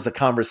there was a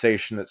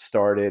conversation that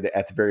started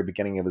at the very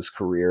beginning of his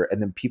career,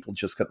 and then people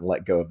just couldn't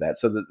let go of that.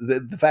 So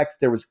the fact that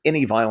there was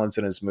any violence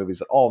in his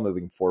movies at all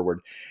moving forward,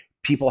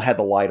 people had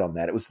the light on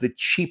that. It was the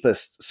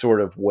cheapest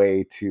sort of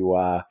way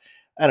to,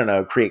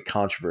 create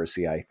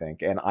controversy, I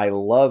think. And I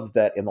love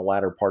that in the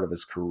latter part of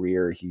his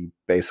career, he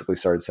basically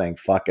started saying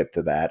fuck it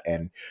to that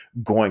and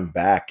going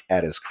back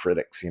at his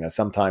critics,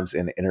 sometimes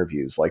in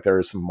interviews. Like, there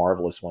are some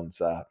marvelous ones.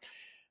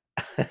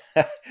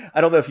 I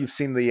don't know if you've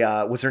seen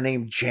was her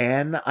name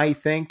Jan, I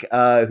think,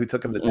 who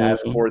took him to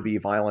task for the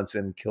violence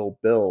in Kill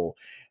Bill.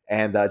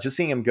 And just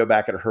seeing him go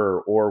back at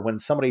her, or when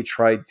somebody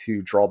tried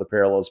to draw the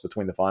parallels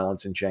between the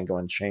violence in Django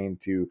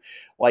Unchained to,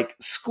 like,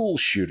 school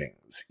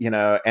shootings,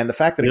 and the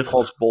fact that he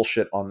calls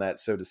bullshit on that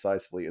so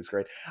decisively is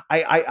great.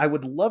 I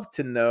would love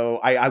to know,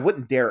 I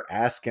wouldn't dare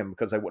ask him,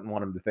 because I wouldn't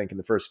want him to think in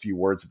the first few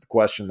words of the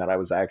question that I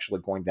was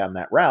actually going down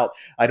that route.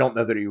 I don't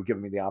know that he would give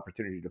me the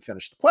opportunity to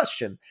finish the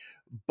question,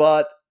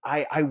 but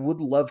I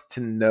would love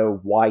to know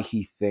why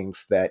he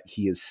thinks that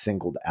he is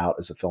singled out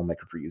as a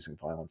filmmaker for using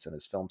violence in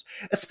his films,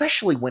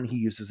 especially when he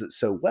uses it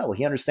so well.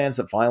 He understands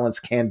that violence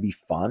can be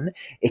fun.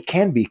 It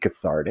can be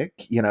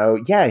cathartic.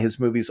 Yeah, his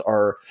movies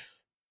are,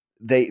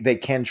 they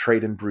can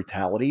trade in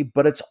brutality,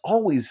 but it's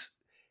always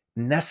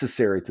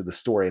necessary to the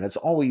story. And it's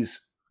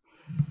always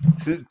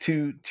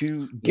to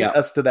get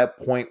us to that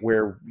point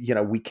where,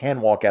 we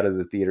can walk out of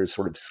the theater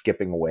sort of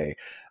skipping away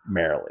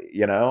merrily,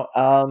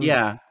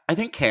 Yeah. I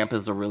think camp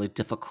is a really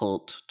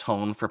difficult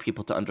tone for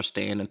people to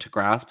understand and to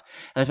grasp.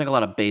 And I think a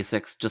lot of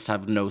basics just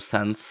have no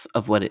sense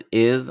of what it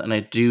is. And I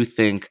do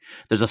think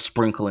there's a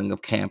sprinkling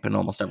of camp in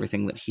almost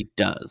everything that he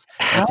does.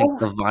 I think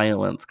the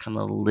violence kind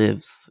of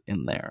lives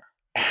in there.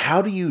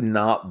 How do you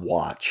not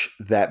watch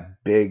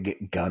that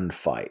big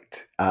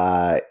gunfight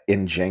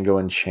in Django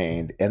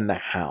Unchained in the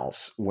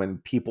house when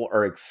people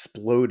are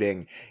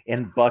exploding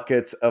in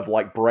buckets of,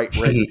 like, bright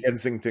red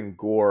Kensington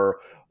gore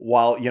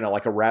while,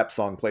 like, a rap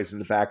song plays in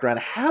the background?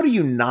 How do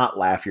you not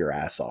laugh your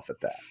ass off at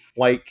that?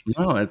 Like,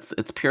 no, it's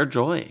pure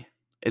joy.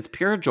 It's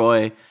pure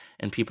joy,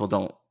 and people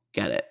don't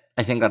get it.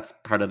 I think that's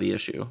part of the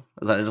issue,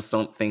 is that I just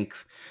don't think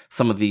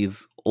some of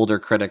these older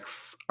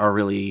critics are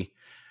really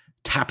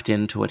tapped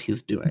into what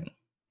he's doing.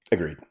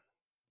 Agreed.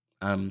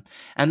 And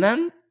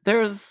then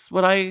there's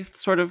what I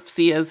sort of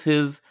see as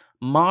his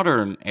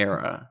modern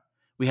era.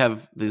 We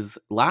have these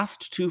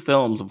last two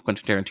films of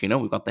Quentin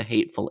Tarantino. We've got The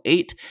Hateful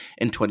Eight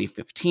in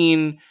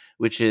 2015,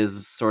 which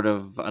is sort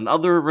of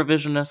another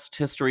revisionist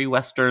history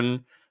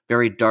Western,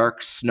 very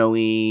dark,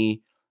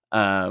 snowy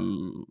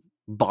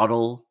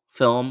bottle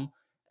film.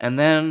 And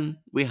then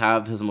we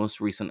have his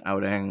most recent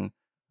outing,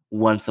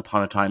 Once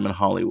Upon a Time in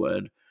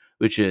Hollywood,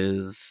 which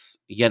is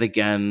yet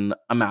again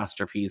a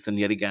masterpiece and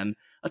yet again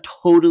a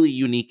totally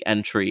unique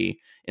entry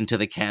into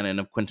the canon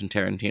of Quentin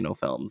Tarantino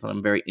films. And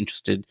I'm very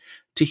interested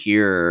to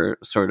hear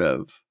sort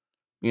of,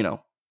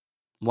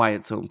 why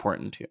it's so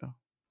important to you.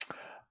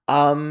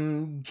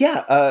 One,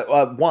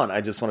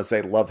 I just want to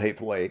say love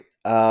Hateful Eight.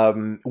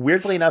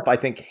 Weirdly enough, I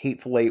think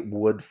Hateful Eight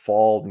would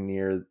fall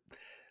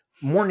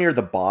more near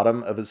the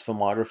bottom of his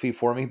filmography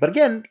for me. But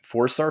again,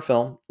 4-star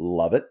film,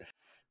 love it.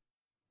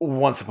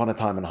 Once Upon a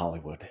Time in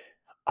Hollywood.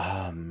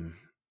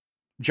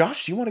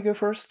 Josh, do you want to go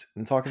first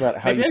and talk about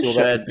how Maybe you I feel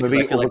should, about this because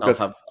movie? I feel like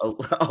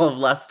I'll have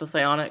less to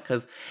say on it,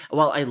 because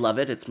while I love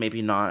it, it's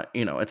maybe not,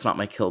 it's not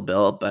my Kill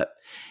Bill, but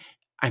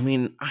I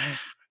mean, I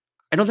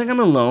don't think I'm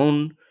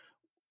alone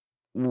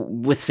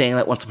with saying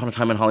that Once Upon a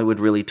Time in Hollywood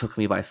really took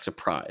me by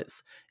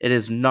surprise. It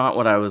is not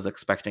what I was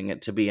expecting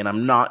it to be, and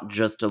I'm not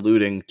just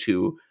alluding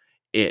to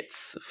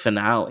its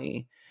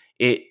finale.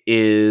 It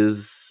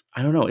is,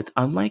 I don't know, it's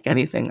unlike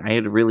anything I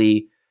had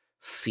really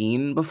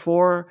seen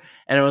before,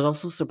 and I was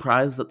also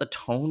surprised that the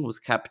tone was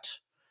kept,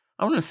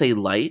 I don't want to say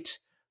light,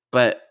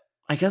 but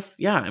I guess,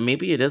 yeah,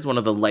 maybe it is one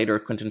of the lighter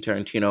Quentin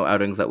Tarantino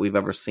outings that we've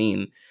ever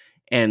seen,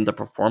 and the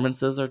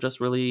performances are just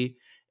really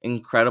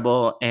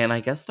incredible. And I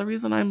guess the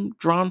reason I'm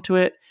drawn to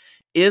it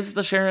is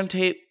the Sharon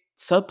Tate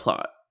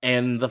subplot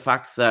and the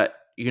fact that,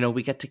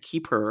 we get to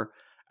keep her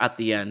at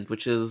the end,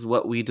 which is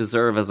what we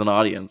deserve as an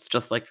audience,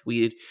 just like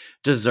we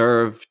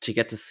deserve to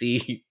get to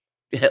see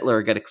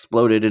Hitler get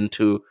exploded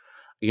into,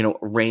 a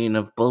rain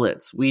of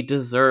bullets. We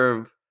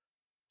deserve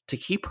to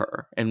keep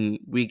her, and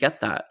we get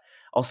that.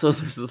 Also,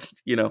 there's this,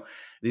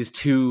 these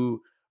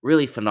two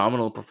really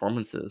phenomenal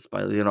performances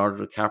by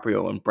Leonardo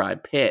DiCaprio and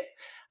Brad Pitt.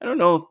 I don't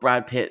know if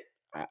Brad Pitt,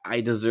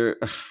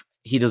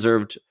 he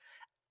deserved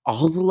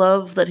all the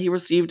love that he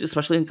received,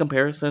 especially in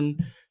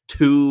comparison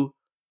to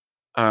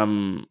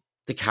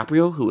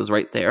DiCaprio, who was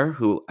right there,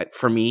 who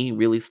for me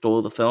really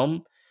stole the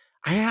film.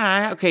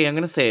 Okay, I'm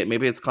gonna say it.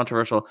 Maybe it's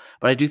controversial,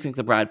 but I do think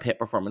the Brad Pitt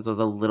performance was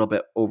a little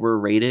bit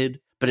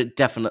overrated. But it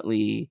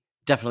definitely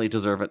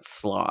deserved its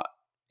slot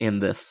in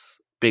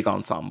this big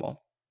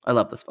ensemble. I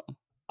love this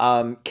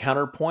film.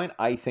 Counterpoint,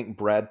 I think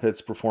Brad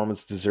Pitt's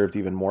performance deserved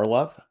even more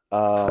love.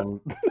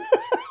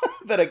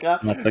 That I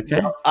got. That's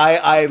okay.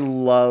 I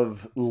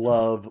love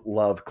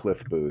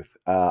Cliff Booth.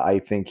 I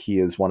think he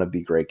is one of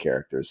the great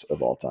characters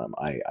of all time.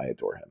 I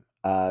adore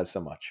him so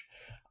much.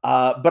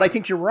 But I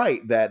think you're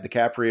right that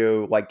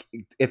DiCaprio,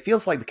 it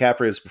feels like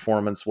DiCaprio's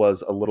performance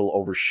was a little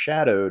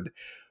overshadowed,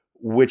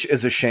 which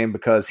is a shame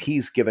because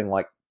he's giving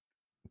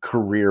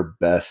career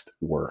best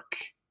work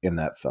in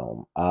that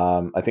film.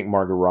 I think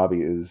Margot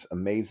Robbie is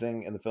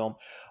amazing in the film.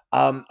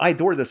 I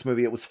adore this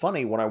movie. It was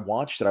funny when I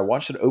watched it. I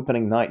watched it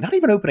opening night. Not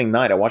even opening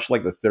night. I watched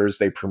the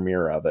Thursday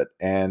premiere of it.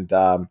 And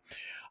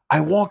I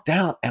walked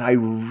out and I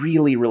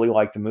really, really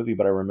liked the movie.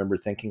 But I remember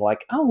thinking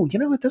oh,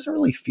 it doesn't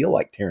really feel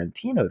like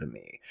Tarantino to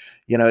me.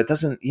 It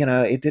doesn't,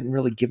 it didn't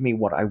really give me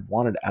what I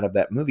wanted out of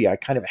that movie. I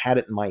kind of had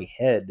it in my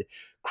head,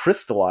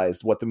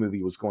 crystallized what the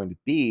movie was going to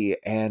be.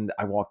 And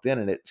I walked in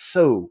and it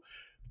so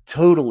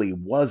totally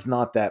was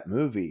not that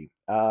movie,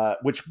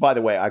 which, by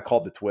the way, I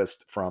called the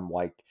twist from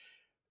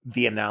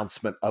the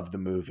announcement of the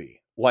movie.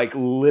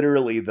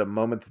 Literally the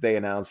moment that they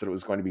announced that it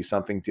was going to be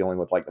something dealing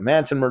with the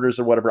Manson murders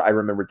or whatever, I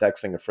remember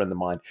texting a friend of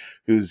mine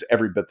who's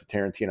every bit the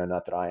Tarantino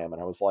nut that I am,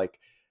 and I was like,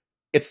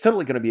 it's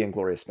totally going to be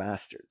Inglourious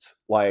Bastards.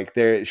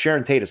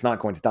 Sharon Tate is not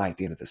going to die at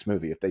the end of this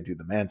movie if they do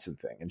the Manson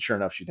thing, and sure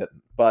enough, she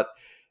didn't. But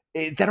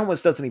that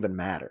almost doesn't even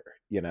matter,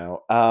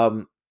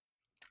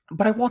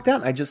 But I walked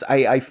out and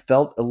I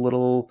felt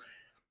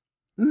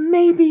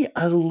maybe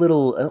a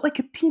little, a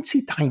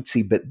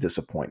teensy bit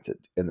disappointed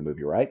in the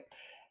movie, right?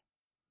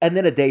 And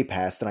then a day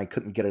passed and I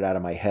couldn't get it out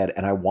of my head.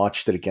 And I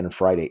watched it again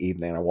Friday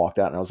evening and I walked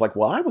out and I was like,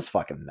 well, I was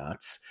fucking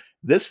nuts.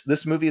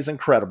 This movie is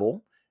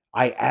incredible.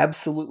 I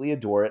absolutely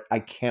adore it. I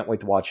can't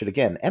wait to watch it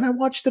again. And I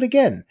watched it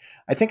again.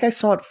 I think I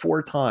saw it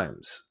 4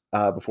 times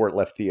before it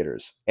left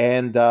theaters.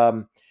 And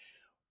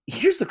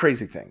here's the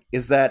crazy thing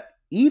is that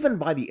even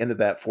by the end of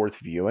that 4th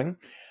viewing,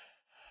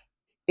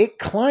 it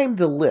climbed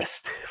the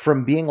list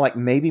from being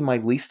maybe my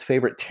least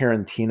favorite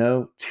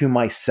Tarantino to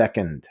my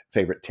 2nd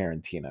favorite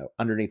Tarantino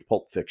underneath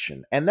Pulp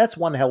Fiction. And that's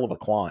one hell of a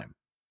climb.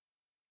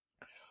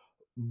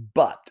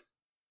 But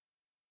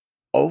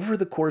over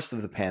the course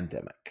of the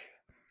pandemic,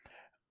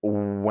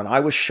 when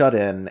I was shut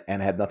in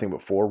and had nothing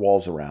but 4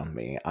 walls around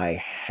me, I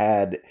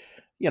had,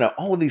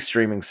 all of these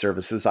streaming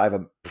services. I have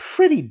a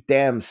pretty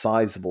damn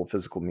sizable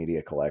physical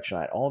media collection.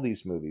 I had all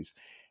these movies.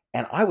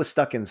 and I was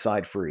stuck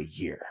inside for a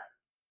year.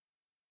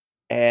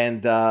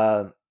 And,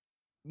 so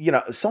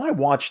I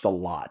watched a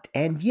lot.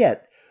 And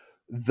yet,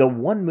 the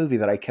one movie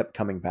that I kept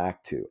coming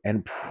back to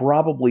and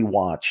probably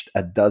watched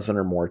a dozen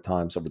or more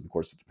times over the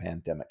course of the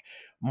pandemic,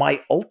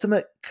 my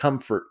ultimate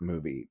comfort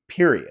movie,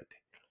 period,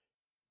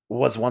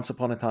 was Once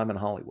Upon a Time in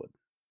Hollywood.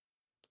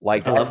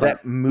 Like I love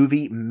that that.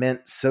 movie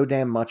meant so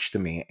damn much to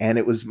me. And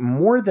it was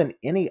more than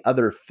any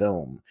other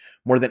film,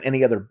 more than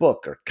any other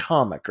book or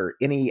comic or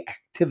any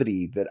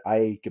activity that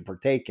I could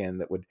partake in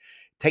that would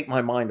take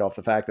my mind off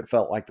the fact that it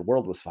felt like the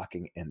world was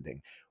fucking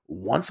ending.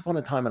 Once Upon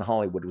a Time in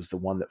Hollywood was the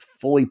one that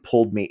fully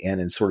pulled me in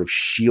and sort of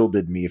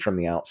shielded me from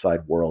the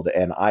outside world.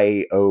 And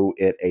I owe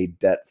it a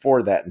debt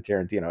for that. And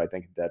Tarantino, I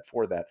think, a debt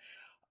for that.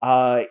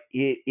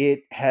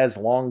 It has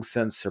long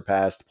since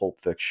surpassed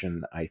Pulp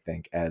Fiction, I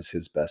think, as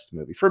his best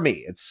movie. For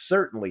me, it's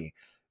certainly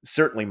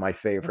my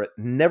favorite.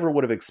 Never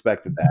would have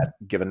expected that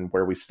given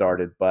where we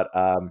started, but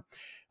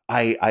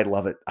I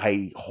love it.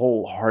 I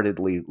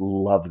wholeheartedly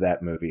love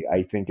that movie.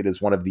 I think it is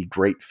one of the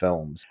great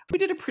films. We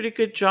did a pretty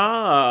good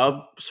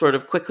job sort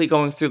of quickly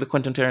going through the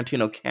Quentin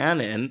Tarantino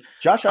canon.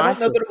 Josh, I I don't know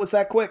feel, that it was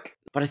that quick.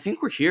 but I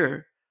think we're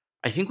here.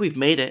 I think we've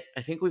made it.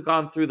 I think we've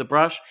gone through the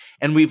brush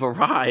and we've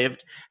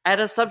arrived at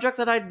a subject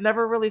that I'd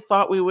never really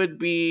thought we would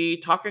be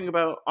talking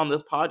about on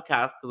this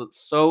podcast because it's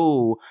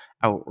so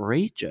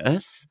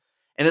outrageous.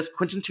 And it's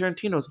Quentin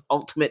Tarantino's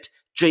ultimate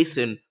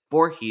Jason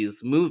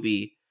Voorhees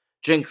movie.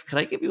 Jinx, can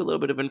I give you a little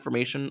bit of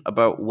information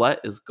about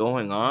what is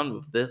going on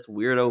with this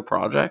weirdo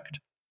project?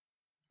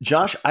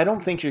 Josh, I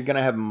don't think you're going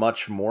to have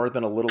much more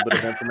than a little bit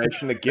of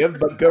information to give,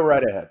 but go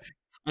right ahead.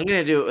 I'm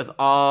going to do it with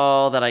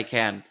all that I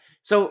can.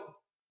 So,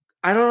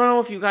 I don't know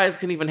if you guys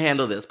can even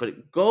handle this,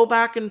 but go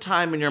back in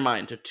time in your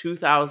mind to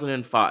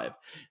 2005.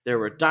 There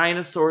were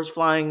dinosaurs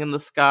flying in the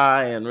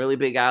sky and really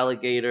big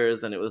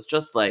alligators, and it was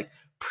just like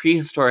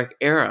prehistoric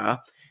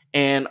era.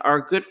 And our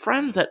good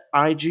friends at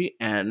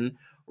IGN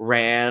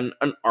ran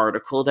an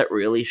article that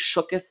really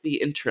shooketh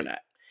the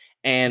internet.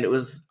 And it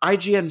was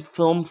IGN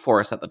Film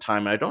Force at the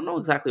time, and I don't know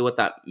exactly what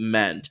that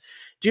meant.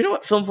 Do you know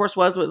what Film Force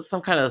was? Was it some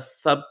kind of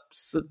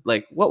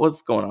like, what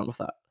was going on with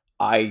that?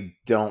 I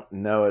don't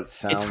know.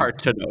 It's hard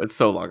to know. It's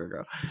so long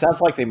ago. It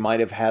sounds like they might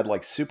have had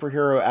like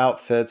superhero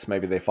outfits.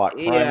 Maybe they fought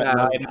crime at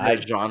night. Maybe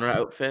a genre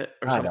outfit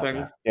or I don't something.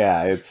 know.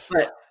 Yeah, it's.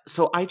 But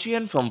so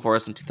IGN Film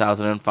Force in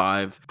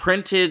 2005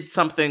 printed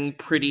something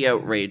pretty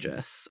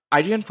outrageous.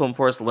 IGN Film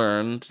Force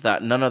learned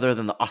that none other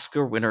than the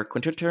Oscar winner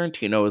Quentin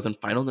Tarantino is in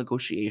final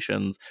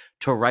negotiations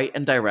to write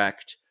and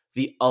direct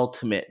the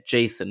ultimate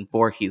Jason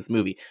Voorhees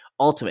movie.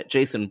 Ultimate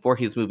Jason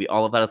Voorhees movie.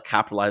 All of that is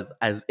capitalized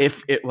as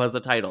if it was a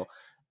title.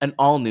 An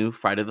all-new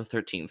Friday the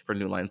 13th for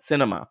New Line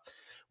Cinema.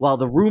 While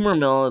the rumor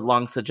mill had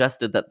long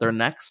suggested that their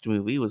next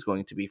movie was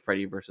going to be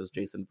Freddy vs.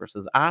 Jason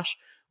vs. Ash,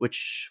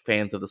 which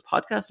fans of this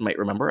podcast might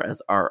remember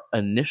as our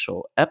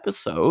initial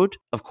episode,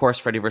 of course,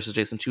 Freddy vs.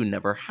 Jason 2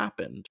 never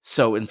happened.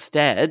 So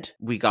instead,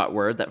 we got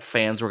word that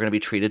fans were going to be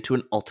treated to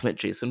an ultimate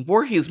Jason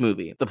Voorhees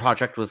movie. The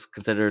project was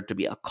considered to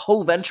be a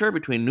co-venture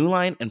between New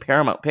Line and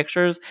Paramount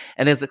Pictures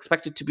and is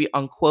expected to be,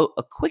 unquote,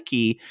 a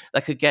quickie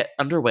that could get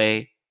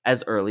underway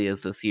as early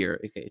as this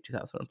year, aka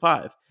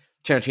 2005.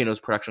 Tarantino's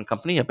production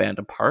company, A Band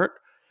Apart,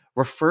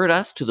 referred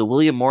us to the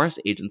William Morris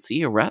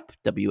Agency, a rep,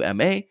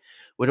 WMA,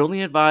 would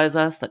only advise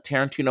us that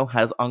Tarantino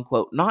has,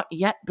 unquote, not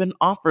yet been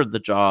offered the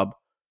job,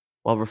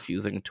 while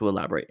refusing to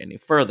elaborate any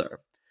further.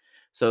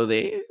 So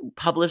they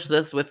published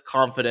this with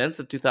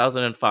confidence in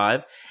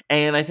 2005,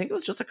 and I think it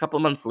was just a couple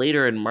months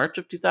later in March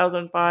of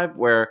 2005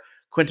 where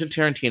Quentin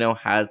Tarantino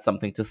had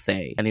something to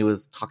say, and he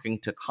was talking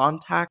to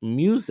Contact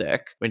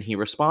Music when he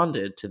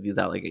responded to these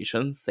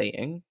allegations,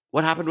 saying,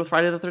 "What happened with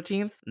Friday the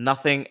 13th?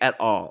 Nothing at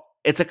all.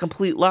 It's a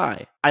complete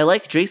lie. I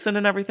like Jason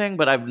and everything,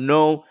 but I've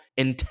no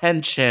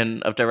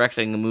intention of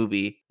directing a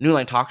movie. New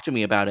Line talked to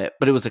me about it,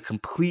 but it was a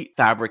complete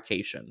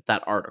fabrication,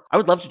 that article. I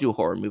would love to do a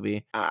horror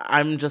movie.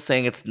 I'm just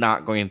saying it's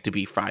not going to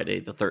be Friday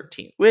the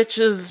 13th, which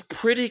is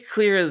pretty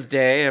clear as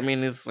day. I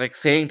mean, it's like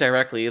saying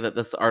directly that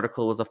this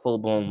article was a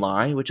full-blown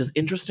lie, which is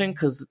interesting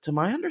because to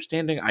my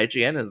understanding,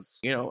 IGN is,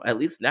 at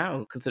least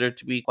now considered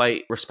to be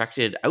quite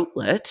respected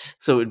outlet.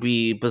 So it would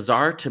be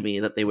bizarre to me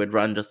that they would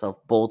run just a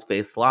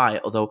bold-faced lie,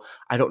 although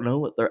I don't know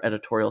what their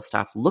editorial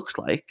staff looked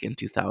like in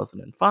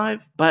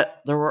 2005,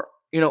 but there were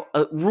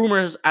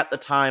rumors at the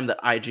time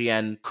that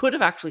IGN could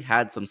have actually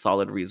had some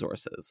solid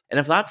resources. And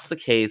if that's the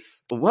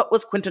case, what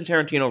was Quentin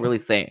Tarantino really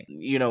saying?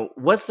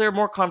 Was there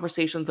more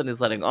conversations than he's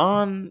letting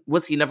on?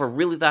 Was he never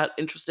really that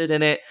interested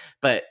in it,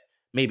 but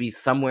maybe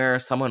somewhere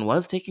someone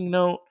was taking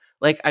note?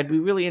 Like, I'd be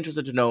really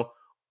interested to know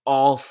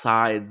all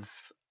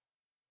sides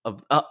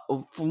of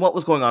from what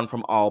was going on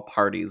from all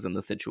parties in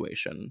the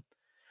situation.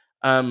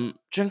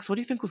 Jinx, what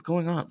do you think was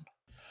going on?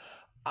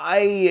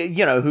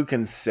 Who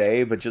can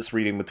say, but just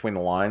reading between the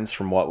lines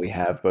from what we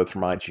have, both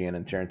from IGN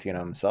and Tarantino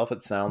himself,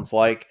 it sounds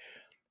like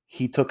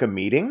he took a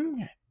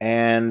meeting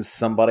and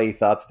somebody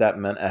thought that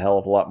meant a hell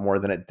of a lot more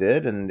than it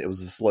did. And it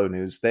was a slow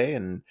news day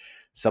and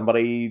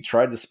somebody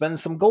tried to spend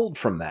some gold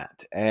from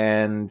that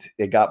and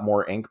it got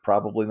more ink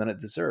probably than it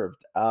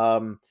deserved.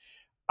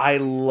 I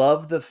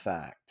love the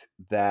fact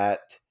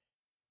that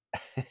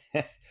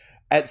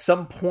at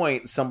some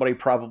point somebody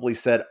probably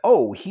said,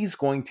 "Oh, he's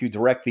going to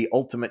direct the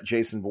ultimate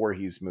Jason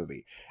Voorhees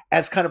movie,"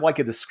 as kind of like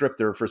a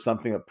descriptor for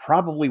something that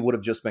probably would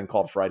have just been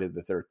called Friday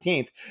the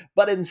 13th,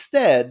 but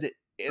instead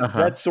Uh-huh.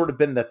 that's sort of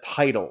been the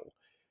title.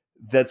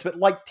 That's been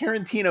like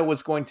Tarantino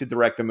was going to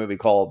direct a movie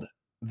called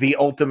The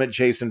Ultimate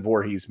Jason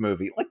Voorhees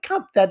Movie. Like,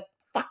 come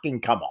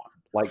on.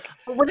 Like,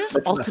 But what does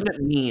that's not. ultimate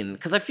mean?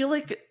 Because I feel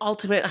like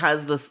ultimate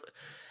has this,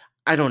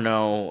 I don't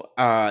know,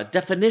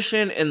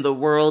 definition in the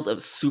world of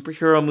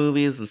superhero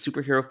movies and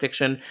superhero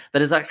fiction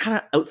that is like kind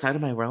of outside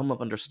of my realm of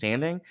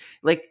understanding.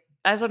 Like,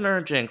 as a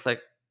nerd, Jinx, like,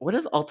 what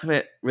does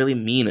ultimate really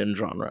mean in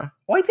genre?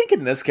 Well, I think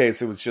in this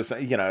case, it was just,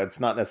 it's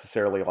not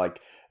necessarily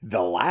like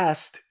the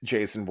last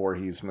Jason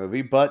Voorhees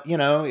movie, but,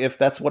 if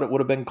that's what it would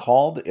have been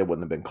called, it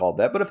wouldn't have been called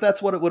that. But if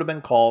that's what it would have been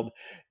called,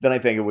 then I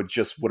think it would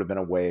have been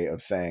a way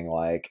of saying,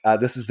 like,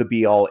 this is the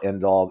be all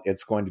end all.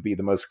 It's going to be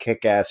the most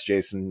kick ass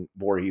Jason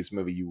Voorhees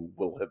movie you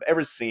will have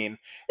ever seen.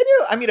 And,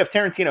 I mean, if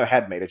Tarantino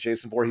had made a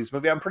Jason Voorhees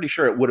movie, I'm pretty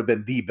sure it would have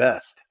been the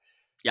best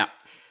Yeah,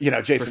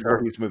 for Jason sure.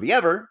 Voorhees movie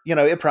ever.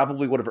 It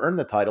probably would have earned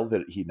the title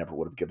that he never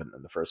would have given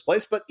in the first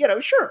place. But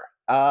sure.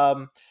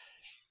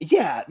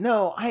 Yeah,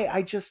 no,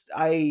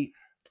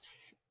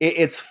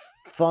 it's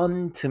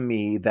fun to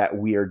me that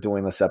we are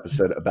doing this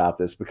episode about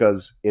this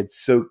because it's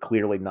so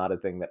clearly not a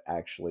thing that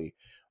actually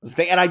was a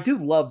thing. And I do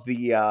love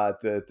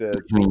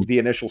Mhm. the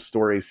initial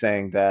story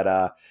saying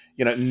that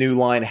New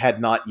Line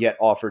had not yet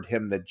offered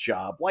him the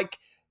job. Like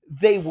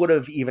they would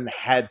have even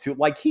had to,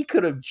 like he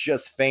could have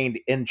just feigned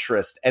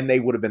interest and they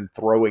would have been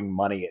throwing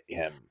money at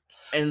him.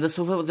 And this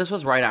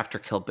was right after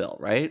Kill Bill,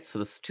 right? So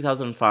this is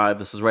 2005.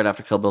 This was right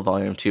after Kill Bill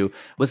Volume 2.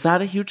 Was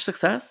that a huge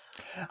success?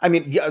 I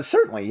mean, yeah,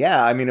 certainly,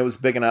 yeah. I mean, it was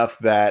big enough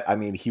that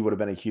he would have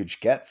been a huge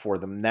get for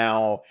them.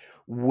 Now,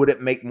 would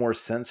it make more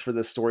sense for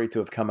this story to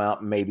have come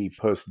out maybe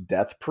post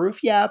Death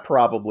Proof? Yeah,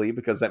 probably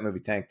because that movie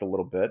tanked a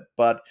little bit.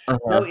 But no,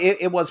 Uh-huh.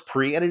 it was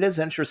pre, and it is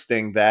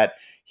interesting that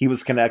he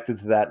was connected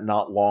to that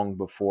not long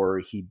before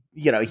he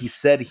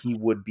said he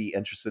would be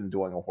interested in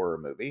doing a horror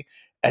movie,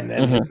 and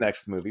then his Mhm.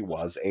 next movie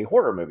was a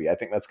horror movie. I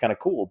think that's kind of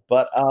cool.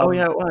 But Oh,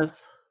 yeah, it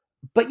was.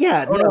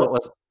 yeah, Oh, no, no, it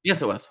wasn't.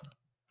 Yes, it was.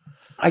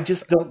 I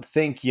just don't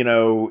think,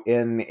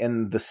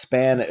 in the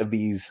span of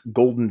these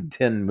golden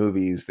 10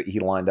 movies that he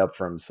lined up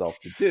for himself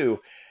to do,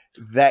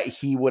 that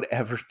he would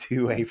ever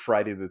do a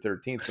Friday the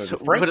 13th movie. So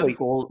what is Frankly,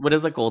 what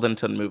is a Golden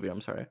Ton movie?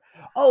 I'm sorry.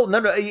 oh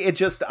no, it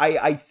just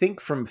I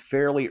think from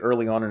fairly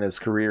early on in his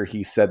career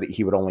he said that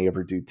he would only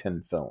ever do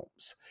 10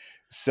 films.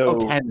 Oh, So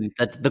 10.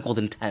 The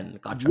Golden 10.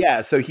 Gotcha.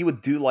 yeah, so he would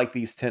do like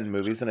these 10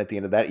 movies, and at the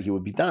end of that, he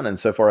would be done. And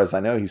so far as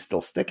I know, he's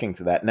still sticking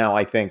to that. Now,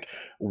 I think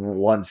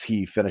once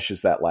he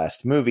finishes that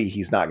last movie,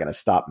 he's not going to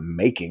stop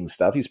making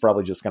stuff. He's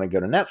probably just going to go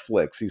to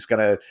Netflix. He's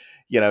going to,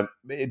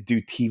 do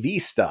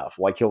TV stuff.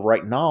 Like he'll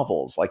write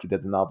novels, like he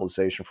did the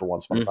novelization for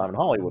Once Upon a Time in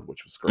Hollywood,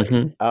 which was great.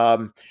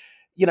 Mm-hmm.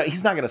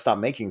 He's not going to stop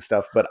making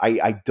stuff, but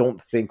I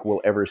don't think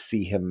we'll ever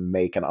see him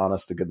make an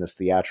honest to goodness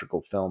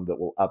theatrical film that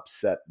will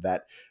upset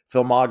that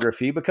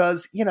filmography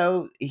because,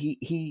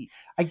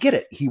 I get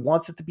it. He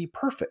wants it to be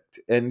perfect.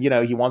 And,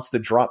 he wants to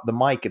drop the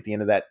mic at the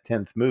end of that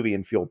 10th movie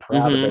and feel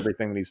proud of Mm-hmm.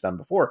 everything that he's done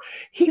before.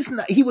 He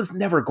was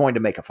never going to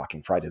make a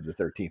fucking Friday the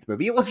 13th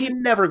movie. It was Okay.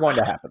 never going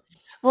to happen.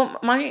 Well,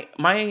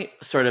 my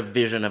sort of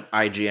vision of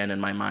IGN in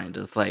my mind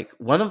is like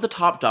one of the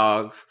top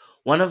dogs,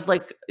 one of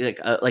like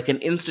an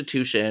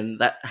institution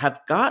that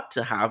have got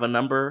to have a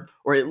number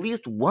or at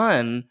least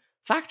one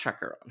fact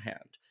checker on hand.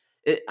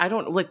 I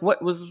don't like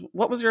what was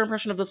your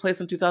impression of this place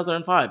in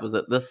 2005? Was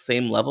it the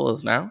same level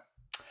as now?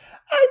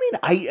 I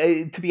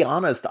mean, to be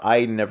honest,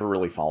 I never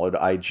really followed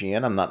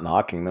IGN. I'm not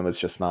knocking them. It's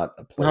just not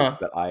a place Uh-huh.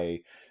 that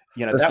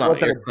That's that not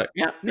wasn't your click.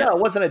 Yeah, no, yeah. it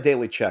wasn't a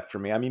daily check for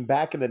me. I mean,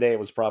 back in the day, it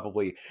was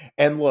probably,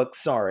 and look,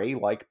 sorry,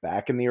 like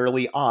back in the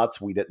early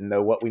aughts, we didn't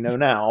know what we know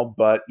now.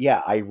 But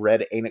yeah, I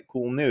read Ain't It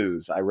Cool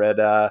News. I read,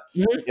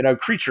 Mhm.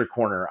 Creature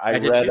Corner. I I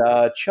did read, too.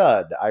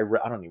 Chud. I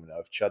don't even know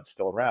if Chud's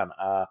still around.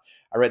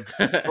 I read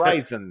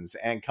Horizons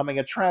and Coming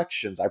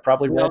Attractions. I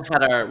probably read,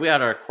 We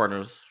had our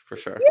corners for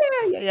sure.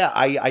 yeah.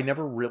 I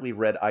never really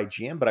read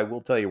IGN, but I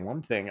will tell you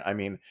one thing. I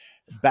mean,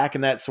 back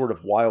in that sort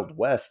of Wild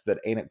West that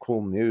Ain't It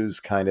Cool News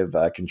kind of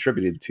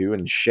contributed to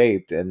and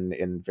shaped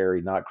in very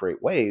not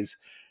great ways,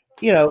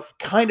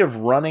 kind of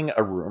running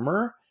a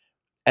rumor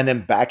and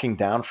then backing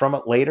down from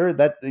it later,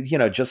 that,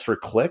 just for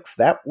clicks,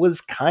 that was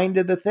kind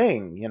of the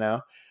thing,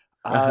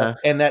 Uh-huh.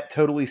 and that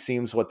totally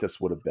seems what this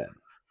would have been.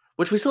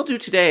 Which we still do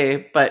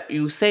today, but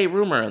you say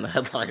rumor in the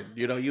headline.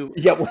 Yeah. You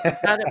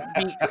gotta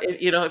be,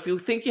 if you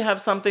think you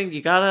have something,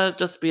 you gotta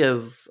just be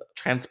as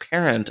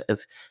transparent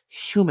as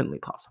humanly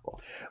possible.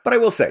 But I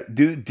will say,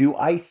 do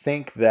I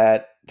think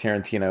that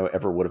Tarantino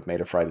ever would have made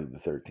a Friday the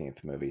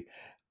 13th movie?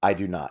 I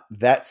do not.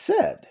 That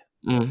said,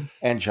 Mm.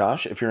 and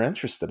Josh, if you're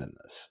interested in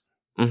this,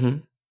 Mm-hmm.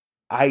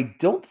 I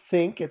don't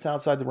think it's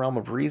outside the realm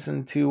of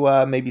reason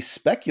to maybe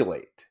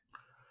speculate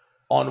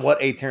on what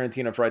a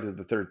Tarantino Friday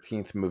the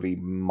 13th movie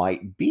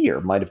might be or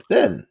might have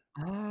been.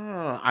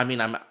 Oh, I mean,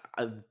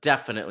 I'm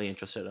definitely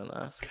interested in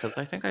this because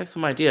I think I have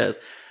some ideas.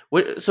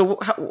 So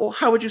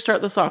how would you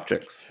start this off,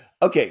 Jinx?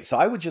 Okay, so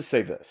I would just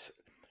say this.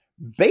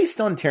 Based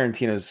on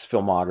Tarantino's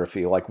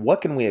filmography, like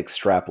what can we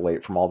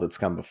extrapolate from all that's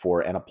come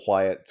before and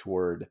apply it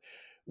toward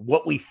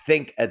what we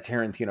think a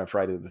Tarantino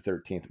Friday the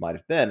 13th might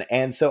have been?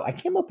 And so I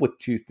came up with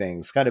two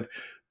things, kind of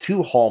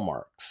two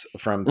hallmarks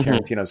from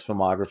Tarantino's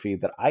filmography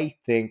that I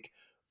think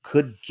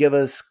could give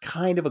us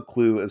kind of a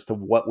clue as to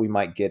what we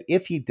might get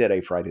if he did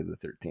a Friday the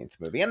 13th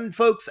movie. And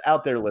folks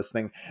out there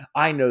listening,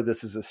 I know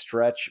this is a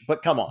stretch,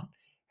 but come on,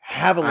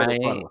 have a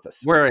little fun with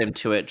us. We're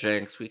into it,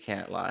 Jinx. We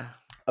can't lie.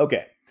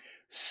 Okay,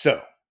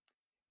 so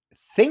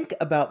think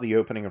about the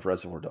opening of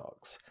Reservoir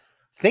Dogs.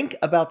 Think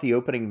about the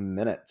opening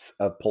minutes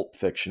of Pulp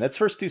Fiction. Its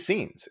first two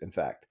scenes, in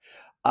fact.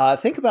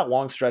 Think about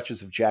long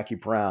stretches of Jackie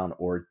Brown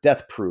or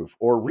Death Proof,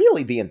 or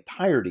really the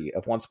entirety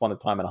of Once Upon a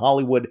Time in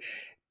Hollywood.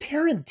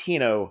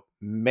 Tarantino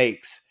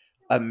makes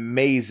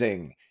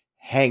amazing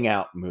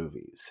hangout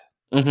movies.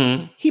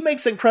 Mm-hmm. He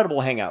makes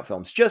incredible hangout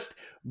films. Just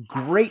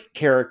great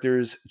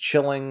characters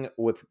chilling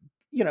with,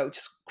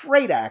 just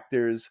great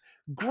actors,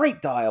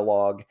 great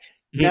dialogue.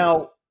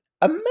 Now,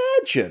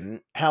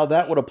 imagine how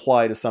that would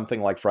apply to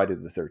something like Friday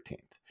the 13th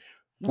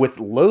with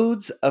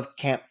loads of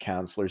camp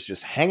counselors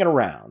just hanging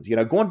around,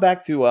 going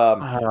back to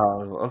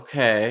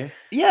okay.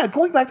 Yeah,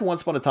 going back to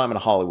Once Upon a Time in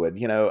Hollywood,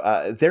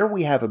 there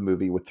we have a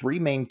movie with three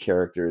main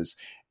characters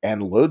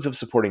and loads of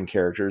supporting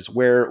characters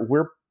where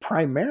we're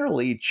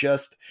primarily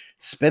just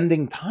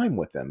spending time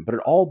with them, but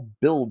it all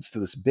builds to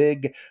this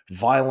big,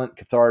 violent,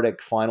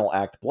 cathartic final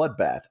act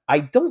bloodbath. I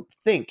don't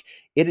think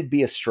it'd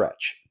be a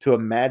stretch to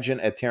imagine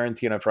a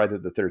Tarantino Friday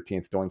the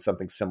 13th doing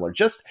something similar.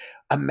 Just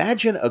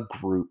imagine a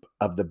group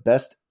of the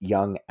best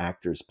young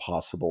actors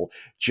possible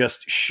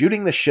just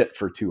shooting the shit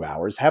for 2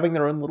 hours, having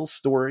their own little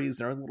stories,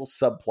 their own little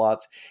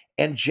subplots,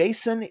 and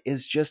Jason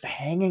is just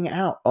hanging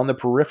out on the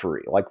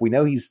periphery. Like, we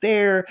know he's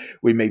there.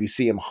 We maybe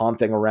see him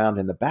haunting around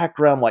in the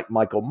background like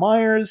Michael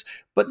Myers,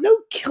 but no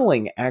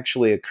killing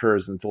actually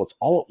occurs until it's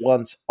all at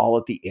once, all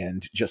at the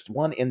end. Just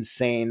one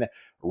insane,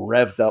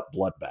 revved up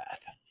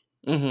bloodbath.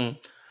 Mm-hmm.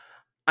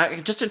 I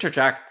just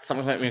interject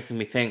something that making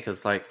me think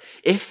is like,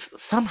 if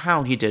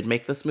somehow he did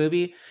make this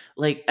movie,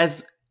 like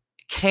as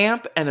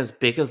camp and as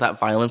big as that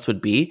violence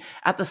would be,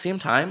 at the same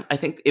time, I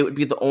think it would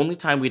be the only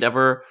time we'd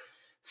ever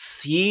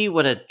see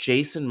what a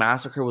Jason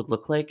massacre would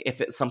look like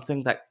if it's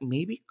something that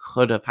maybe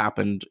could have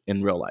happened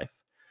in real life.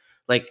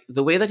 Like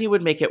the way that he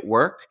would make it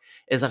work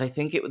is that I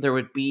think there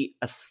would be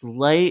a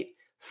slight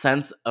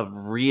sense of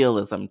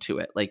realism to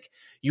it. Like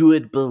you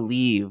would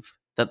believe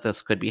that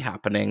this could be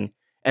happening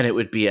and it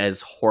would be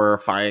as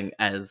horrifying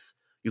as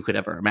you could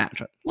ever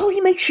imagine. Well,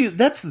 he makes you,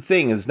 that's the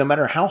thing, is no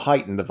matter how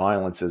heightened the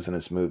violence is in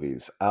his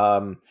movies,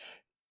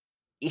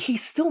 he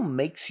still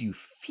makes you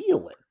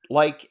feel it.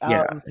 Like,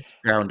 It's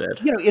grounded.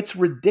 It's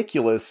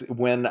ridiculous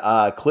when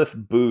Cliff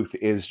Booth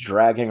is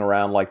dragging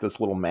around like this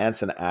little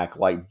Manson act,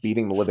 like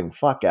beating the living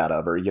fuck out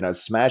of her,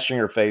 smashing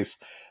her face,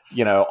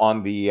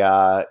 on the,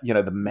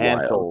 the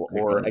mantle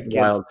or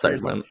against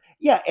segment.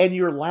 Yeah, and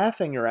you're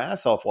laughing your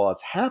ass off while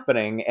it's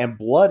happening, and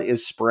blood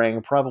is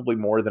spraying probably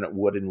more than it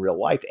would in real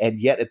life, and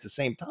yet at the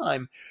same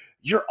time,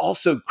 you're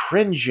also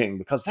cringing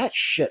because that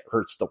shit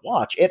hurts to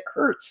watch. It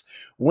hurts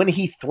when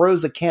he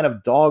throws a can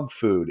of dog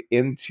food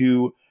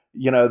into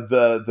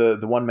the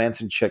one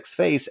Manson chick's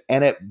face,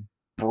 and it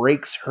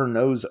breaks her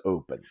nose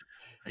open.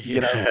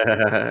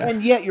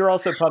 And yet you're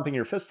also pumping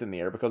your fist in the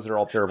air because they're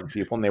all terrible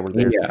people and they were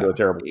there to do a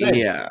terrible thing.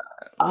 Yeah.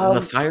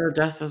 The fire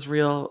death is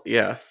real.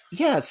 Yes.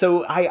 Yeah.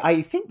 So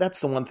I think that's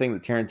the one thing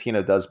that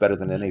Tarantino does better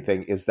than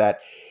anything is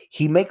that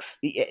he makes,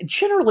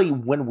 generally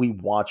when we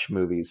watch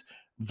movies,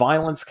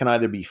 violence can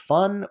either be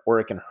fun or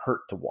it can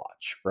hurt to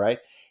watch, right?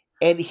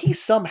 And he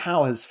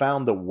somehow has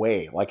found a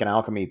way, like an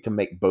alchemy, to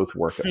make both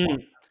work at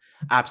once.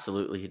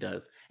 Absolutely, he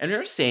does. And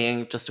you're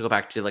saying, just to go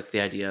back to like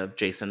the idea of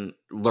Jason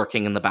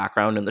lurking in the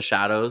background in the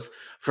shadows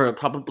for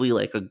probably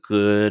like a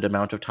good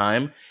amount of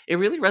time, it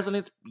really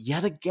resonates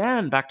yet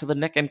again back to the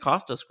Nick and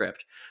Costa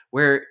script,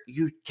 where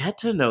you get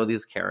to know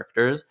these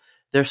characters.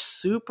 They're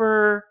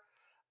super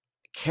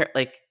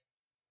charismatic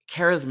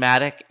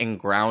and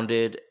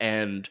grounded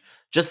and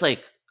just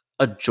like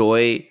a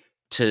joy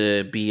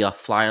to be a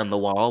fly on the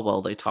wall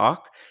while they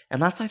talk.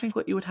 And that's, I think,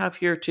 what you would have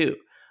here too.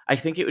 I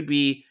think it would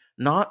be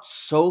not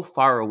so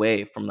far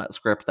away from that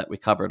script that we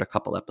covered a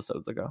couple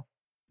episodes ago.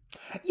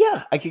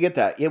 Yeah, I could get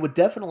that. It would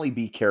definitely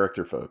be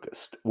character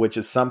focused, which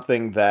is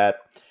something that,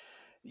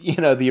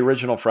 the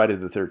original Friday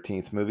the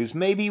 13th movies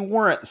maybe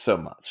weren't so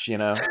much,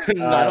 No,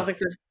 I don't think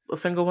there's a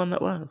single one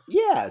that was.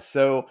 Yeah,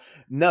 so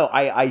no,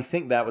 I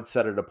think that would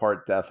set it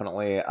apart,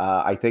 definitely.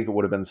 I think it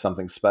would have been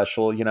something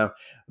special,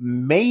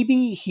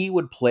 maybe he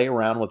would play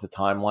around with the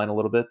timeline a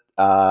little bit,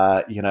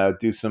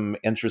 do some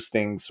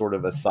interesting sort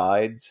of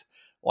asides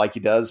like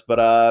he does. But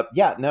I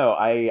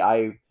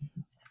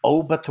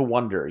but to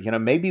wonder,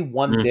 maybe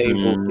one day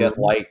we'll get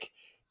like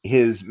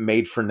his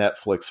made for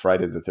Netflix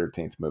Friday the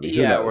 13th movie.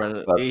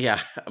 Yeah,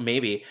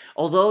 maybe.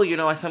 Although,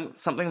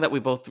 something that we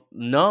both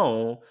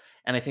know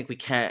and I think we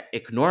can't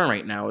ignore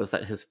right now is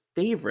that his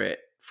favorite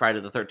Friday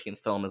the 13th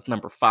film is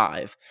number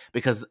 5,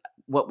 because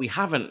what we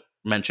haven't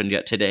mentioned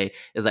yet today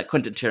is that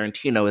Quentin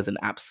Tarantino is an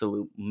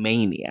absolute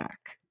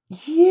maniac.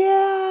 Yeah,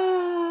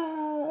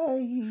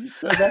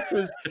 so that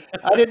was.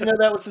 I didn't know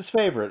that was his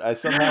favorite. I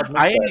somehow missed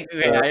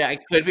that. I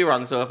could be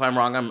wrong. So if I'm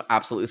wrong, I'm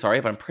absolutely sorry.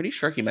 But I'm pretty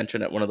sure he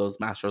mentioned at one of those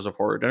Masters of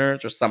Horror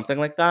dinners or something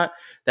like that,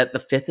 that the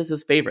 5th is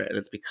his favorite, and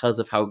it's because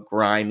of how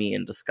grimy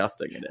and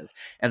disgusting it is,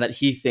 and that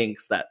he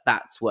thinks that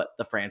that's what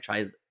the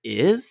franchise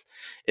is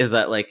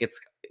that like it's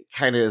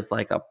kind of is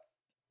like a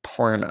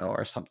porno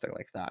or something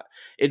like that.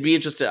 It'd be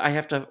interesting. I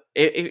have to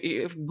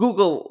if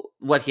Google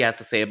what he has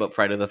to say about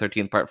Friday the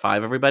 13th Part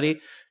 5,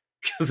 everybody,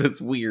 because it's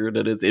weird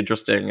and it's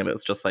interesting and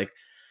it's just like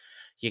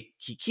he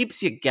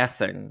keeps you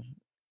guessing,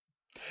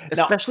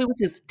 especially with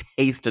his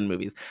taste in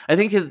movies. I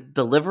think his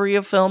delivery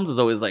of films is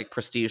always like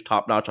prestige,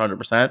 top notch,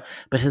 100%,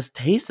 but his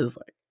taste is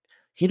like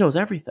he knows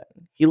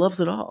everything. He loves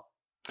it all.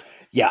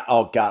 Yeah.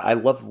 Oh God, I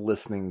love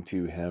listening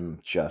to him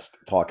just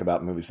talk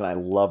about movies, and I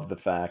love the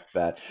fact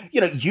that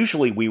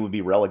usually we would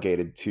be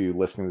relegated to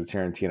listening to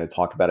Tarantino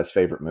talk about his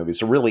favorite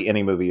movies, or really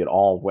any movie at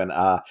all, when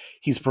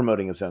he's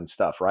promoting his own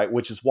stuff, right?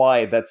 Which is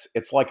why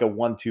it's like a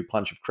 1-2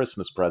 punch of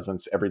Christmas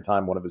presents every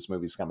time one of his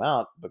movies come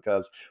out,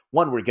 because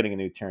 1, we're getting a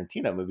new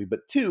Tarantino movie,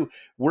 but 2,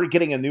 we're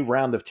getting a new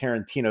round of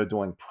Tarantino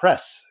doing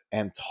press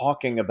and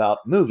talking about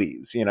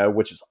movies,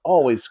 which is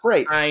always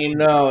great. I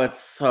know, it's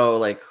so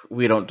like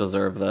we don't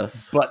deserve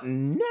this. But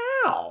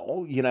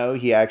now,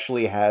 he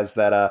actually has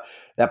that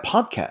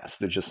podcast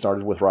that just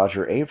started with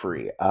Roger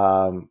Avery,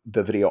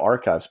 the Video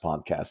Archives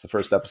podcast, the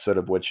first episode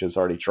of which has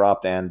already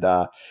dropped. And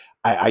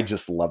I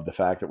just love the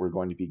fact that we're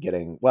going to be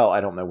getting, well,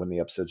 I don't know when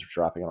the episodes are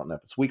dropping. I don't know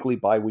if it's weekly,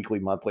 bi-weekly,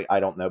 monthly. I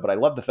don't know. But I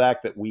love the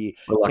fact that we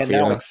can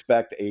now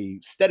expect a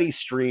steady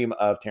stream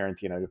of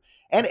Tarantino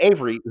and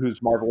Avery,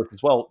 who's marvelous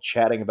as well,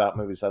 chatting about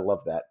movies. I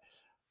love that.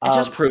 It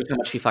just proves how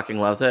much he fucking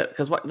loves it,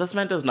 because this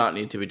man does not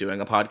need to be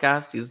doing a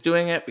podcast. He's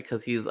doing it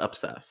because he's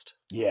obsessed.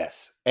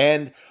 Yes.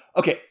 And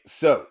okay,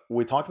 so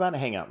we talked about a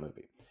Hangout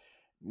movie.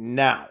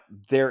 Now,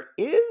 there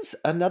is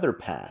another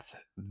path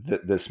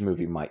that this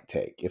movie might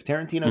take. If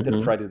Tarantino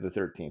did Friday the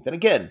 13th, and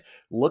again,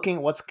 looking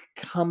at what's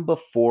come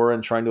before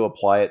and trying to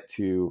apply it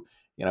to,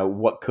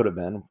 what could have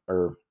been,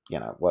 or,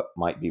 what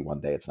might be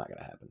one day, it's not going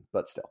to happen,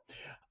 but still.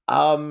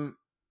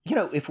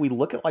 If we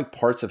look at like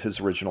parts of his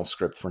original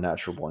script for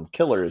Natural Born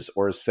Killers,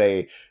 or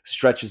say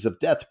stretches of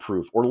Death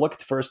Proof, or look at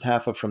the first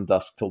half of From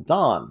Dusk Till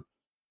Dawn,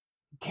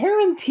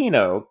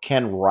 Tarantino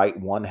can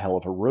write one hell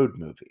of a road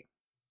movie.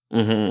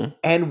 Mm-hmm.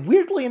 And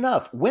weirdly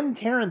enough, when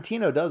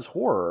Tarantino does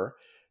horror,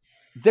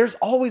 there's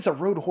always a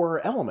road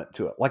horror element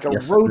to it, like a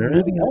road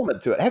movie element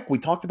to it. Heck, we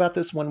talked about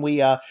this when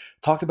we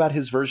talked about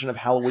his version of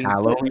Halloween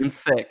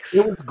 6.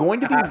 It was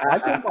going to be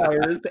Michael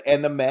Myers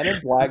and the Man in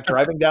Black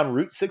driving down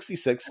Route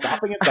 66,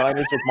 stopping at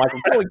diners with Michael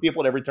killing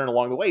people at every turn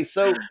along the way.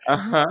 So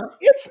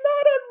it's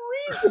not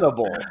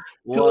unreasonable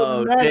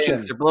to imagine.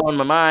 Jinx, you're blowing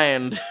my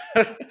mind.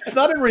 It's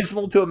not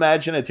unreasonable to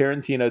imagine a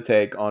Tarantino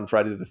take on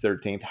Friday the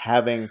 13th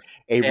having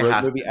a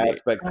road movie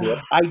aspect to it.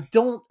 I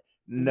don't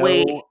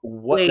know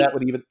what that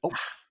would even... Oh.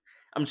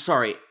 I'm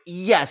sorry.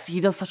 Yes, he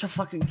does such a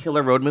fucking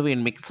killer road movie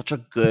and makes such a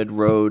good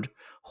road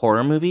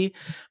horror movie.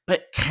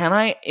 But can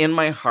I, in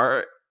my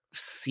heart,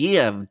 see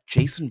a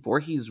Jason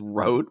Voorhees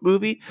road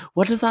movie?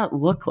 What does that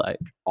look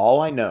like?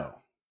 All I know,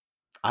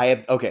 I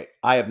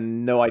have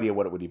no idea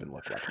what it would even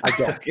look like. I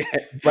don't.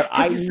 But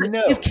I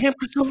know. He's Camp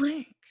Crystal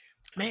Lake,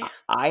 man.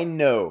 I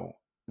know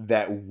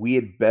that we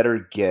had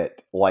better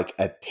get like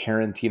a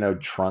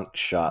Tarantino trunk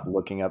shot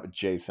looking up at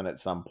Jason at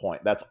some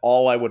point. That's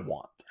all I would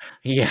want.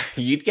 Yeah,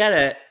 you'd get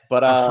it.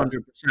 But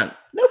 100%.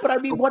 No, but I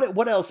mean,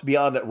 what else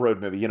beyond a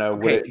road movie?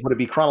 Would it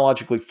be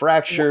chronologically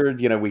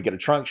fractured? We get a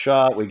trunk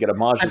shot, we get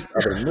homages to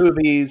other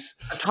movies.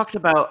 I talked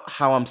about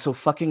how I'm so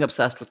fucking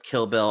obsessed with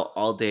Kill Bill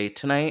all day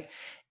tonight,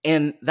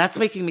 and that's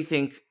making me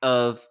think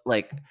of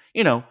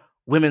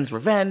women's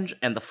revenge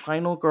and the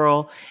final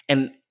girl,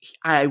 and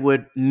I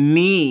would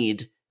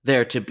need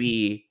there to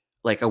be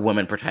like a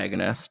woman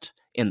protagonist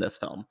in this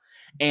film,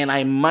 and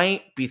I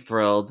might be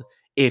thrilled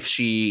if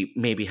she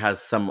maybe has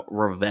some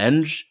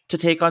revenge to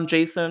take on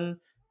Jason.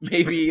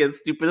 Maybe, as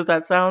stupid as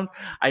that sounds,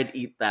 I'd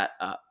eat that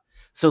up.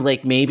 So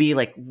maybe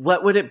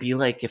what would it be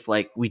like if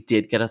we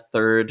did get a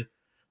third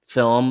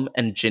film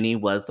and Ginny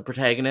was the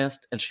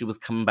protagonist and she was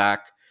coming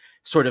back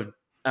sort of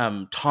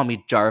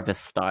Tommy Jarvis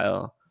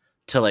style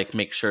to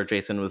make sure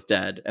Jason was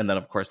dead, and then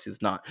of course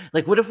he's not.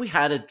 What if we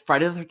had a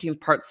Friday the 13th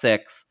Part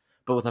 6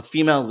 but with a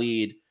female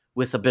lead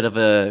with a bit of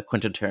a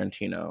Quentin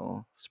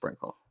Tarantino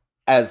sprinkle?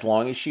 As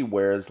long as she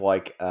wears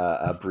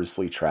a Bruce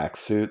Lee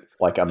tracksuit,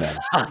 I'm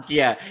in.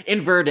 Yeah,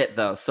 invert it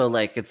though, so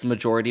it's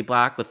majority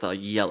black with a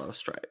yellow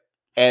stripe,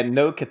 and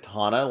no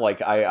katana.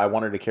 I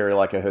want her to carry a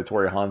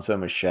Hattori Hanzo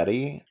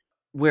machete.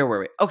 Where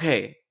were we?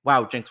 Okay,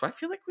 wow, Jinx. I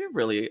feel like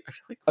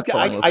okay.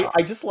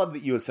 I just love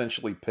that you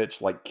essentially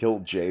pitched Kill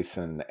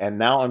Jason, and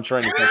now I'm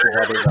trying to think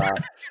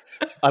of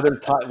other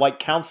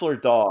Counselor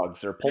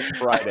Dogs or Pulp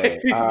Friday.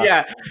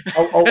 Yeah.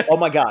 Oh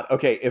my God.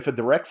 Okay, if a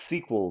direct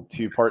sequel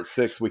to Part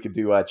 6, we could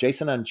do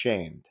Jason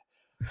Unchained.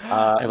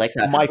 I like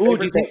that. My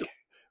favorite take.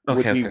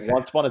 would be Okay.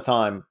 Once Upon a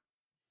Time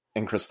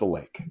in Crystal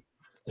Lake.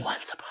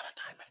 Once Upon a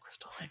Time in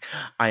Crystal Lake.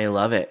 I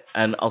love it.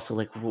 And also,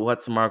 like,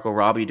 what's Margot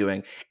Robbie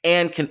doing?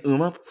 And can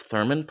Uma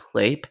Thurman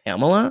play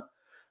Pamela?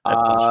 I have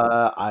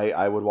questions.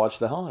 I would watch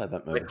the hell out of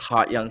that movie. Like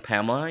hot young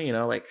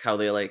Pamela, like how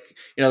they like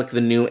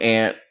the new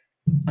Aunt.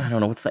 I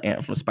don't know what's the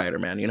Aunt from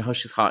Spider-Man. You know how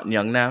she's hot and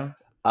young now.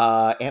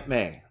 Aunt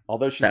May,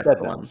 although she's That's dead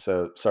the now, one.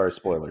 so sorry,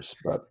 spoilers.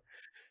 But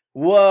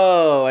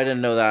whoa, I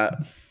didn't know that.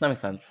 That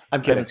makes sense.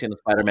 I'm kidding. I haven't seen the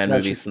Spider-Man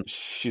movie since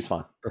she's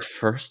fine. the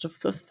first of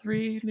the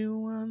 3 new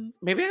ones.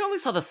 Maybe I only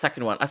saw the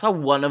second one. I saw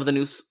one of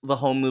the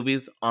home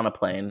movies on a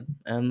plane,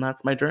 and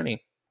that's my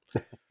journey.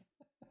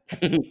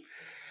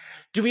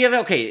 Do we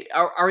have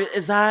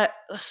is that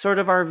sort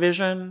of our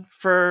vision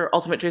for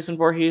Ultimate Jason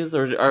Voorhees,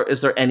 or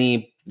is there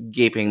any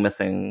gaping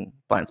missing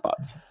blind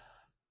spots?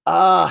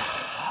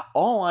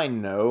 All I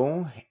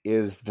know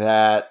is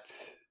that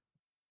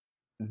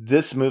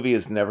this movie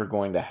is never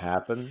going to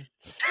happen.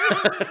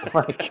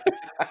 Like,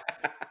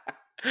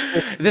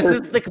 this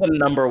is like the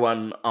number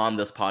one on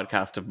this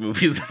podcast of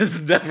movies that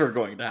is never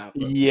going to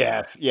happen.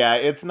 Yes, yeah,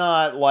 it's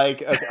not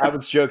like I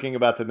was joking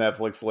about the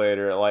Netflix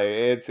later. Like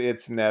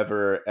it's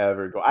never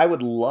ever go. I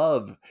would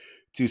love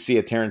to see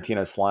a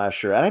Tarantino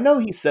slasher, and I know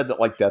he said that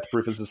like Death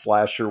Proof is a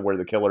slasher where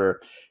the killer,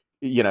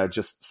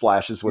 just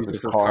slashes with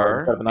his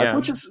car, yeah.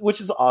 which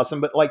is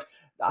awesome. But like,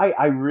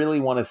 I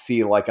really want to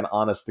see like an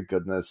honest to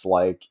goodness,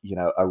 like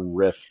a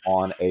riff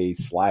on a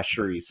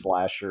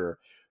slasher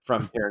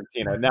from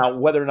Tarantino. Now,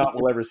 whether or not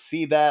we'll ever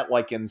see that,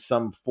 like in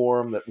some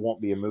form that won't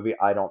be a movie,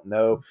 I don't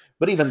know.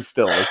 But even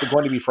still, is it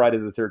going to be Friday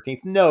the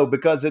 13th? No,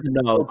 because it's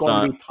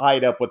going to be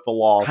tied up with the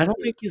law. I don't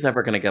think he's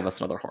ever going to give us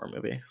another horror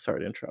movie.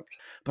 Sorry to interrupt.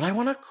 But I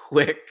want a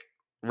quick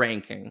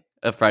ranking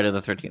of Friday the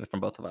 13th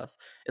from both of us.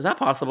 Is that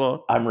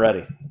possible? I'm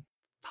ready.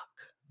 Fuck.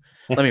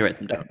 Let me write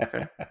them down,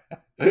 okay?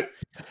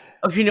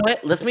 Okay, you know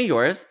what? List me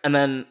yours, and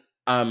then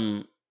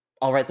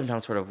I'll write them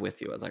down sort of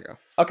with you as I go.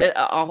 Okay.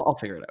 I'll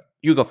figure it out.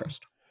 You go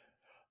first.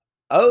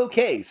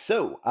 Okay,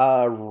 so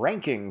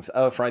rankings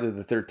of Friday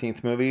the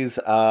 13th movies.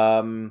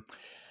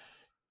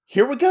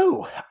 Here we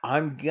go.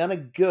 I'm gonna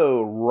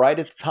go right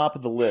at the top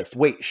of the list.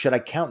 Wait, should I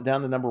count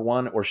down to number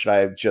 1, or should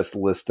I just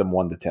list them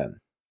 1 to 10?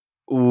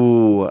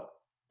 Ooh,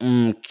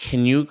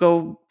 can you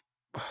go?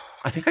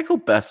 I think I go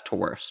best to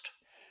worst.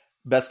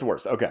 Best to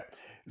worst. Okay,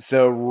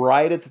 so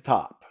right at the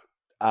top,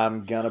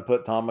 I'm gonna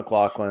put Tom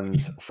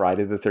McLaughlin's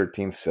Friday the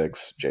 13th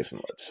 6, Jason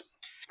Lives.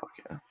 Fuck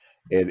yeah.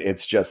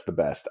 It's just the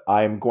best.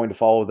 I'm going to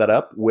follow that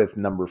up with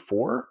number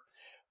 4,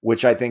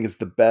 which I think is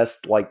the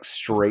best, like,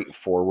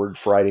 straightforward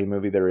Friday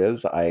movie there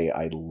is.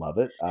 I love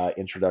it.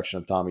 Introduction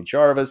of Tommy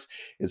Jarvis.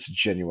 It's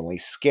genuinely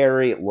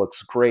scary. It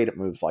looks great. It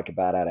moves like a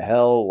bat out of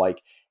hell.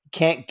 Like,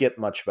 can't get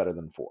much better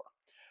than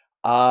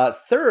 4.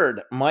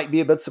 Third might be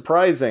a bit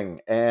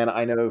surprising, and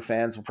I know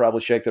fans will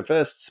probably shake their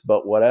fists,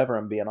 but whatever.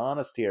 I'm being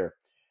honest here.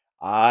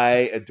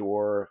 I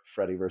adore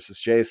Freddy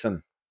vs.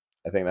 Jason.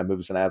 I think that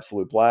movie's an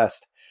absolute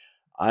blast.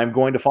 I'm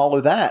going to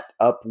follow that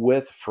up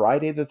with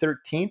Friday the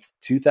 13th,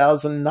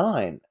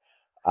 2009,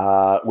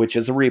 which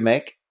is a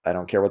remake. I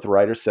don't care what the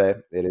writers say.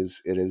 It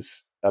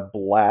is a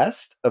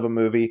blast of a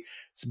movie.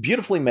 It's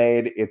beautifully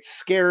made. It's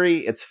scary.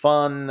 It's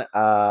fun.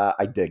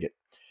 I dig it.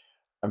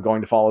 I'm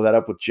going to follow that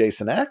up with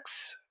Jason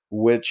X,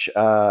 which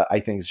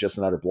I think is just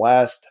another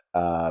blast.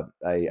 I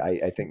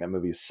think that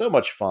movie is so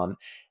much fun.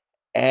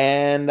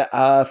 And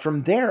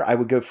from there, I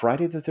would go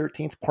Friday the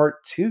 13th,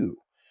 Part 2.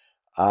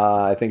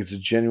 I think it's a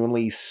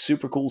genuinely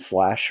super cool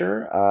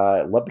slasher.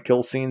 I love the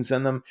kill scenes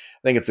in them.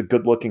 I think it's a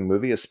good looking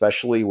movie,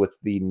 especially with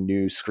the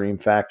new Scream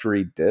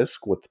Factory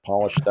disc with the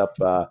polished up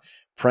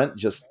print.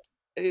 Just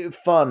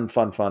fun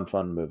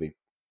movie.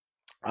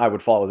 I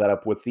would follow that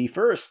up with the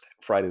first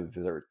Friday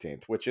the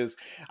 13th, which is,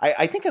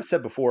 I think I've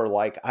said before,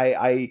 like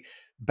I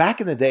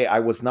back in the day, I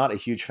was not a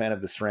huge fan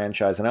of this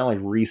franchise, and I only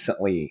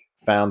recently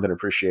found an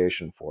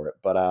appreciation for it.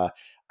 But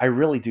I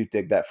really do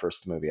dig that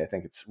first movie. I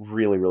think it's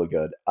really, really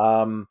good.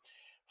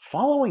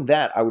 Following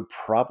that, I would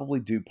probably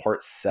do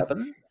Part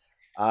 7.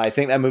 I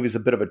think that movie's a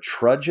bit of a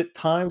trudge at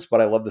times, but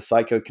I love the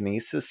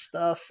psychokinesis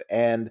stuff.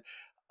 And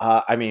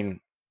I mean,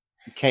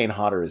 Kane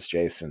Hodder is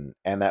Jason,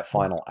 and that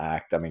final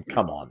act, I mean,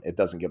 come on, it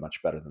doesn't get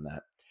much better than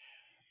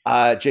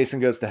that. Jason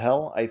Goes to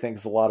Hell, I think,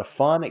 is a lot of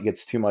fun. It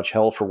gets too much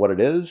hell for what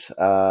it is,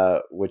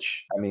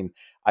 which, I mean,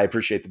 I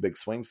appreciate the big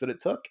swings that it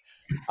took.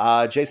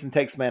 Jason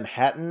Takes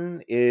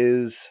Manhattan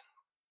is,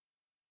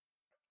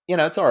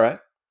 it's all right.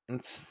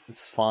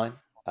 It's fine.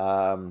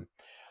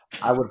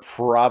 I would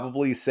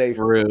probably say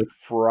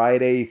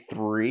Friday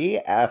 3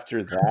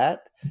 after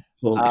that.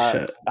 Holy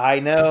shit. I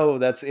know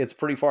it's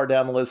pretty far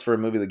down the list for a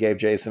movie that gave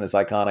Jason his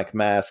iconic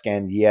mask,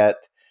 and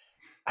yet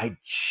I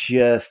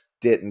just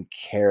didn't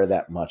care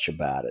that much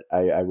about it.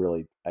 I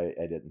really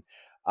didn't.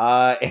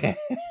 And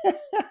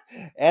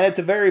at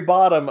the very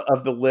bottom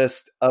of the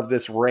list of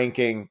this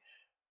ranking,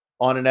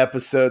 on an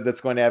episode that's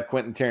going to have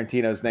Quentin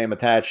Tarantino's name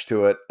attached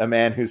to it, a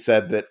man who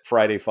said that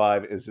Friday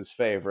 5 is his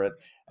favorite.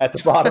 At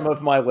the bottom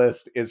of my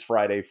list is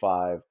Friday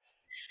 5.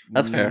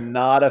 That's fair.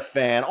 Not a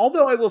fan.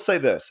 Although I will say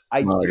this,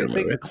 I do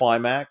think the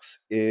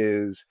climax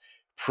is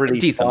pretty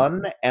decent.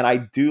 fun, and I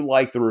do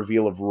like the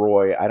reveal of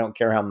Roy. I don't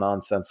care how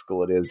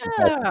nonsensical it is.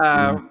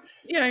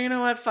 Yeah, you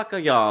know what? Fuck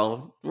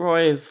y'all.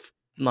 Roy is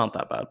not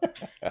that bad.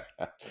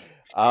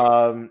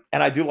 And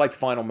I do like the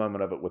final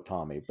moment of it with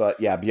Tommy, but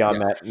yeah,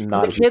 beyond that, And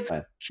not the a huge kid's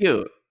fan.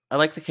 cute. I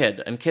like the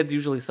kid, and kids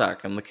usually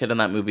suck, and the kid in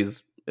that movie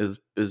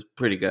is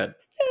pretty good.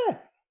 Yeah.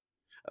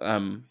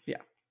 Yeah.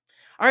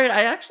 All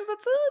right,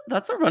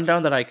 that's a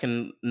rundown that I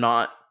can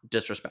not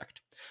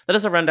disrespect. That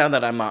is a rundown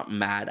that I'm not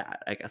mad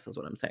at, I guess is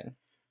what I'm saying.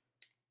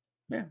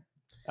 Yeah.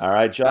 All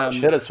right, Josh,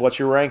 hit us. What's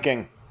your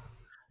ranking?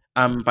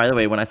 By the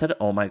way, when I said,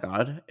 oh my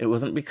God, it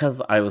wasn't because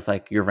I was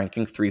like, you're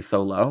ranking 3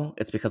 so low.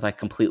 It's because I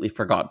completely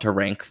forgot to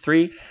rank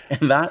 3.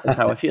 And that is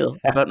how I feel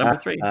about number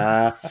 3.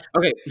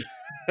 Okay.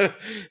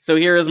 So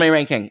here is my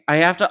ranking. I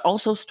have to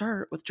also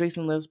start with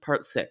Jason Lives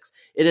Part 6.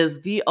 It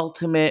is the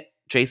ultimate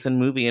Jason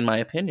movie, in my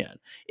opinion.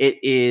 It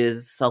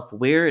is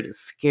self-aware. It is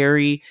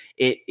scary.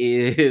 It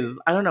is,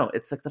 I don't know.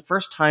 It's like the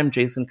first time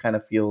Jason kind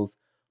of feels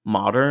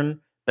modern,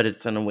 but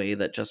it's in a way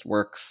that just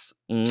works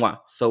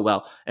so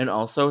well. And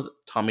also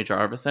Tommy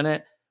Jarvis in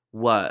it,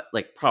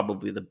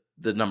 probably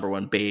the number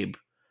one babe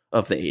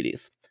of the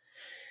 80s.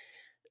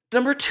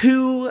 Number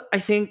 2, I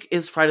think,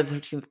 is Friday the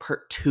 13th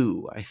Part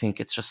 2. I think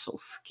it's just so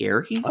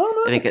scary.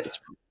 Oh, nice.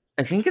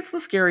 I think it's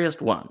the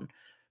scariest one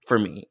for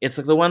me. It's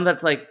like the one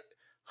that's like,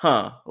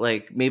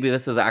 like maybe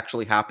this is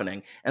actually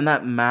happening. And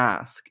that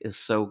mask is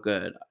so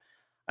good.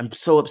 I'm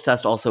so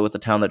obsessed also with The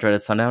Town That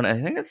Dreaded Sundown, and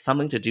I think it's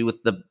something to do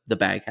with the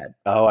baghead.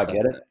 Oh, I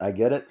get it. I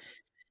get it.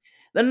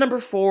 Then number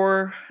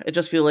 4, I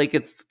just feel like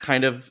it's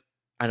kind of,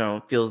 I don't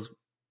know, feels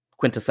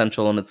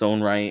quintessential in its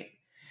own right.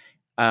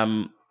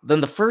 Then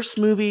the first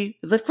movie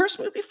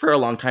for a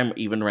long time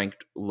even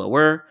ranked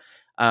lower.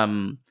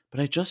 But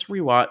I just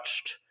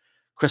rewatched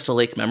Crystal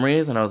Lake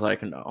Memories, and I was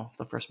like, no,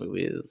 the first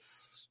movie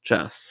is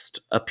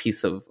just a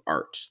piece of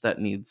art that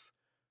needs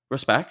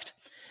respect.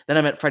 Then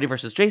I'm at Freddy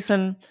vs.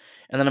 Jason,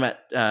 and then I'm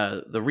at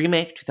the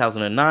remake,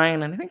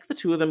 2009, and I think the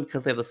two of them,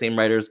 because they have the same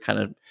writers, kind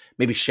of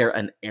maybe share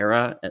an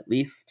era at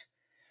least.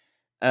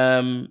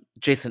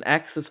 Jason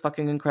X is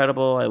fucking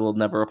incredible. I will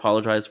never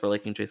apologize for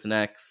liking Jason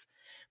X.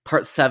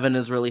 Part 7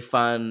 is really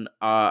fun.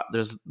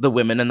 There's the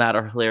women in that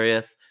are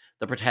hilarious.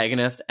 The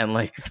protagonist and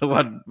like the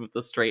one with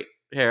the straight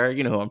hair,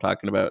 you know who I'm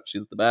talking about.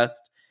 She's the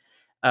best.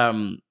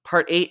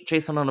 Part 8,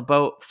 Jason on a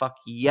Boat. Fuck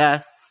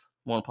yes.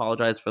 Won't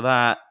apologize for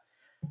that.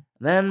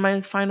 Then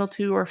my final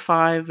 2 are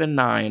 5 and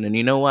 9. And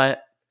you know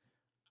what?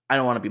 I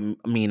don't want to be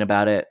mean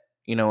about it.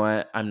 You know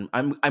what?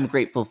 I'm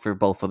grateful for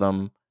both of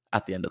them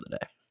at the end of the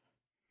day.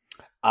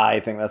 I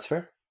think that's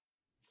fair.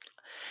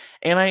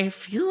 And I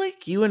feel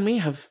like you and me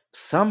have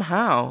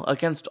somehow,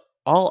 against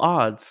all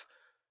odds,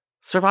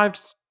 survived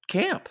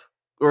camp.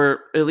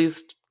 Or at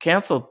least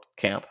canceled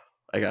camp,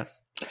 I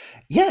guess.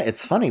 Yeah,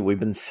 it's funny.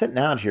 We've been sitting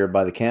out here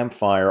by the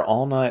campfire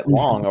all night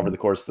long over the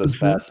course of this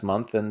past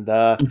month. And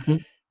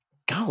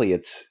golly,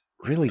 it's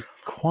really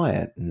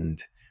quiet.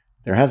 And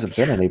there hasn't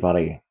been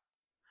anybody.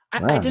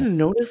 I didn't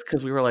notice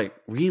because we were like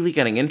really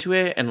getting into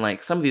it. And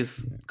like some of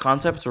these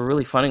concepts were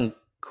really fun and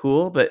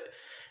cool. But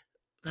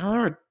now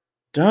we're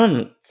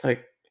done. It's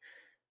like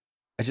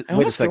I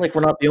almost feel like we're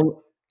not the only.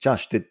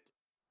 Josh, did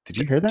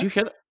you hear that? Did you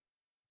hear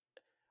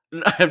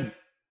that?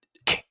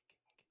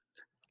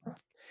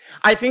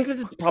 I think this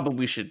is probably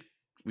we should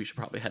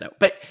probably head out.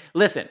 But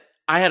listen,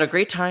 I had a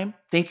great time.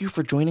 Thank you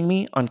for joining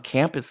me on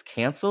Camp is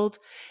Canceled.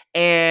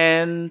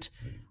 And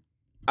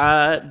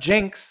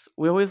Jinx,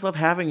 we always love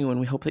having you,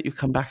 and we hope that you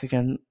come back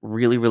again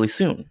really, really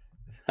soon.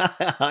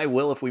 I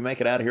will if we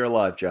make it out of here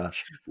alive,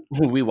 Josh.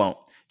 We won't.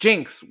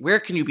 Jinx, where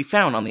can you be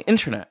found on the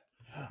internet?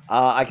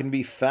 I can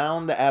be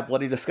found at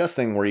Bloody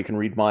Disgusting, where you can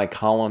read my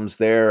columns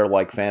there,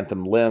 like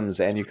Phantom Limbs,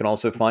 and you can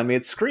also find me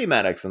at Scream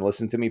Addicts and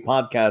listen to me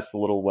podcast a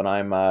little when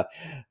I'm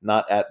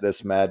not at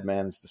this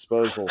madman's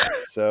disposal.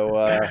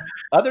 So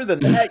other than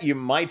that, you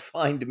might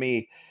find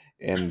me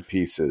in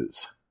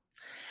pieces.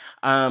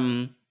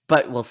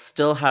 But we'll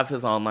still have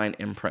his online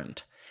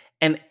imprint.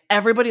 And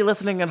everybody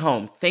listening at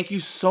home, thank you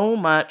so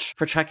much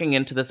for checking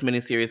into this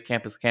miniseries,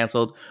 Camp is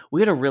Canceled.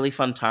 We had a really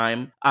fun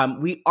time.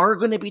 We are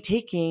going to be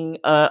taking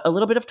a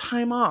little bit of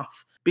time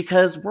off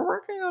because we're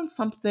working on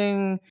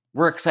something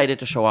we're excited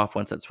to show off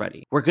once it's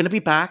ready. We're going to be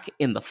back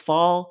in the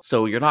fall,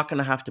 so you're not going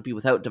to have to be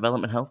without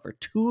Development Hell for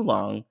too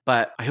long.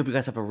 But I hope you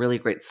guys have a really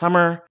great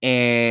summer,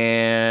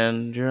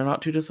 and you're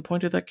not too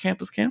disappointed that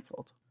Camp is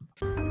Canceled.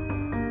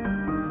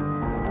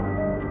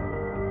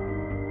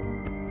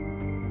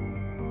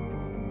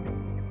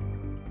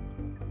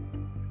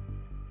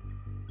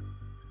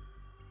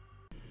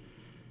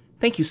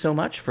 Thank you so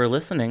much for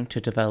listening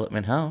to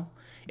Development Hell.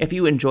 If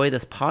you enjoy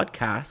this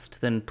podcast,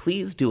 then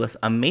please do us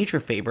a major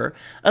favor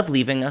of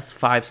leaving us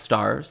 5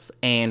 stars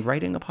and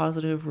writing a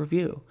positive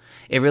review.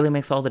 It really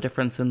makes all the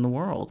difference in the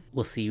world.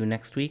 We'll see you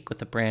next week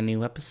with a brand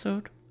new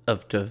episode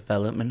of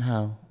Development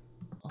Hell.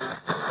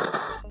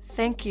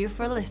 Thank you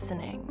for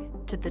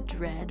listening to the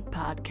Dread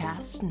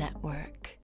Podcast Network.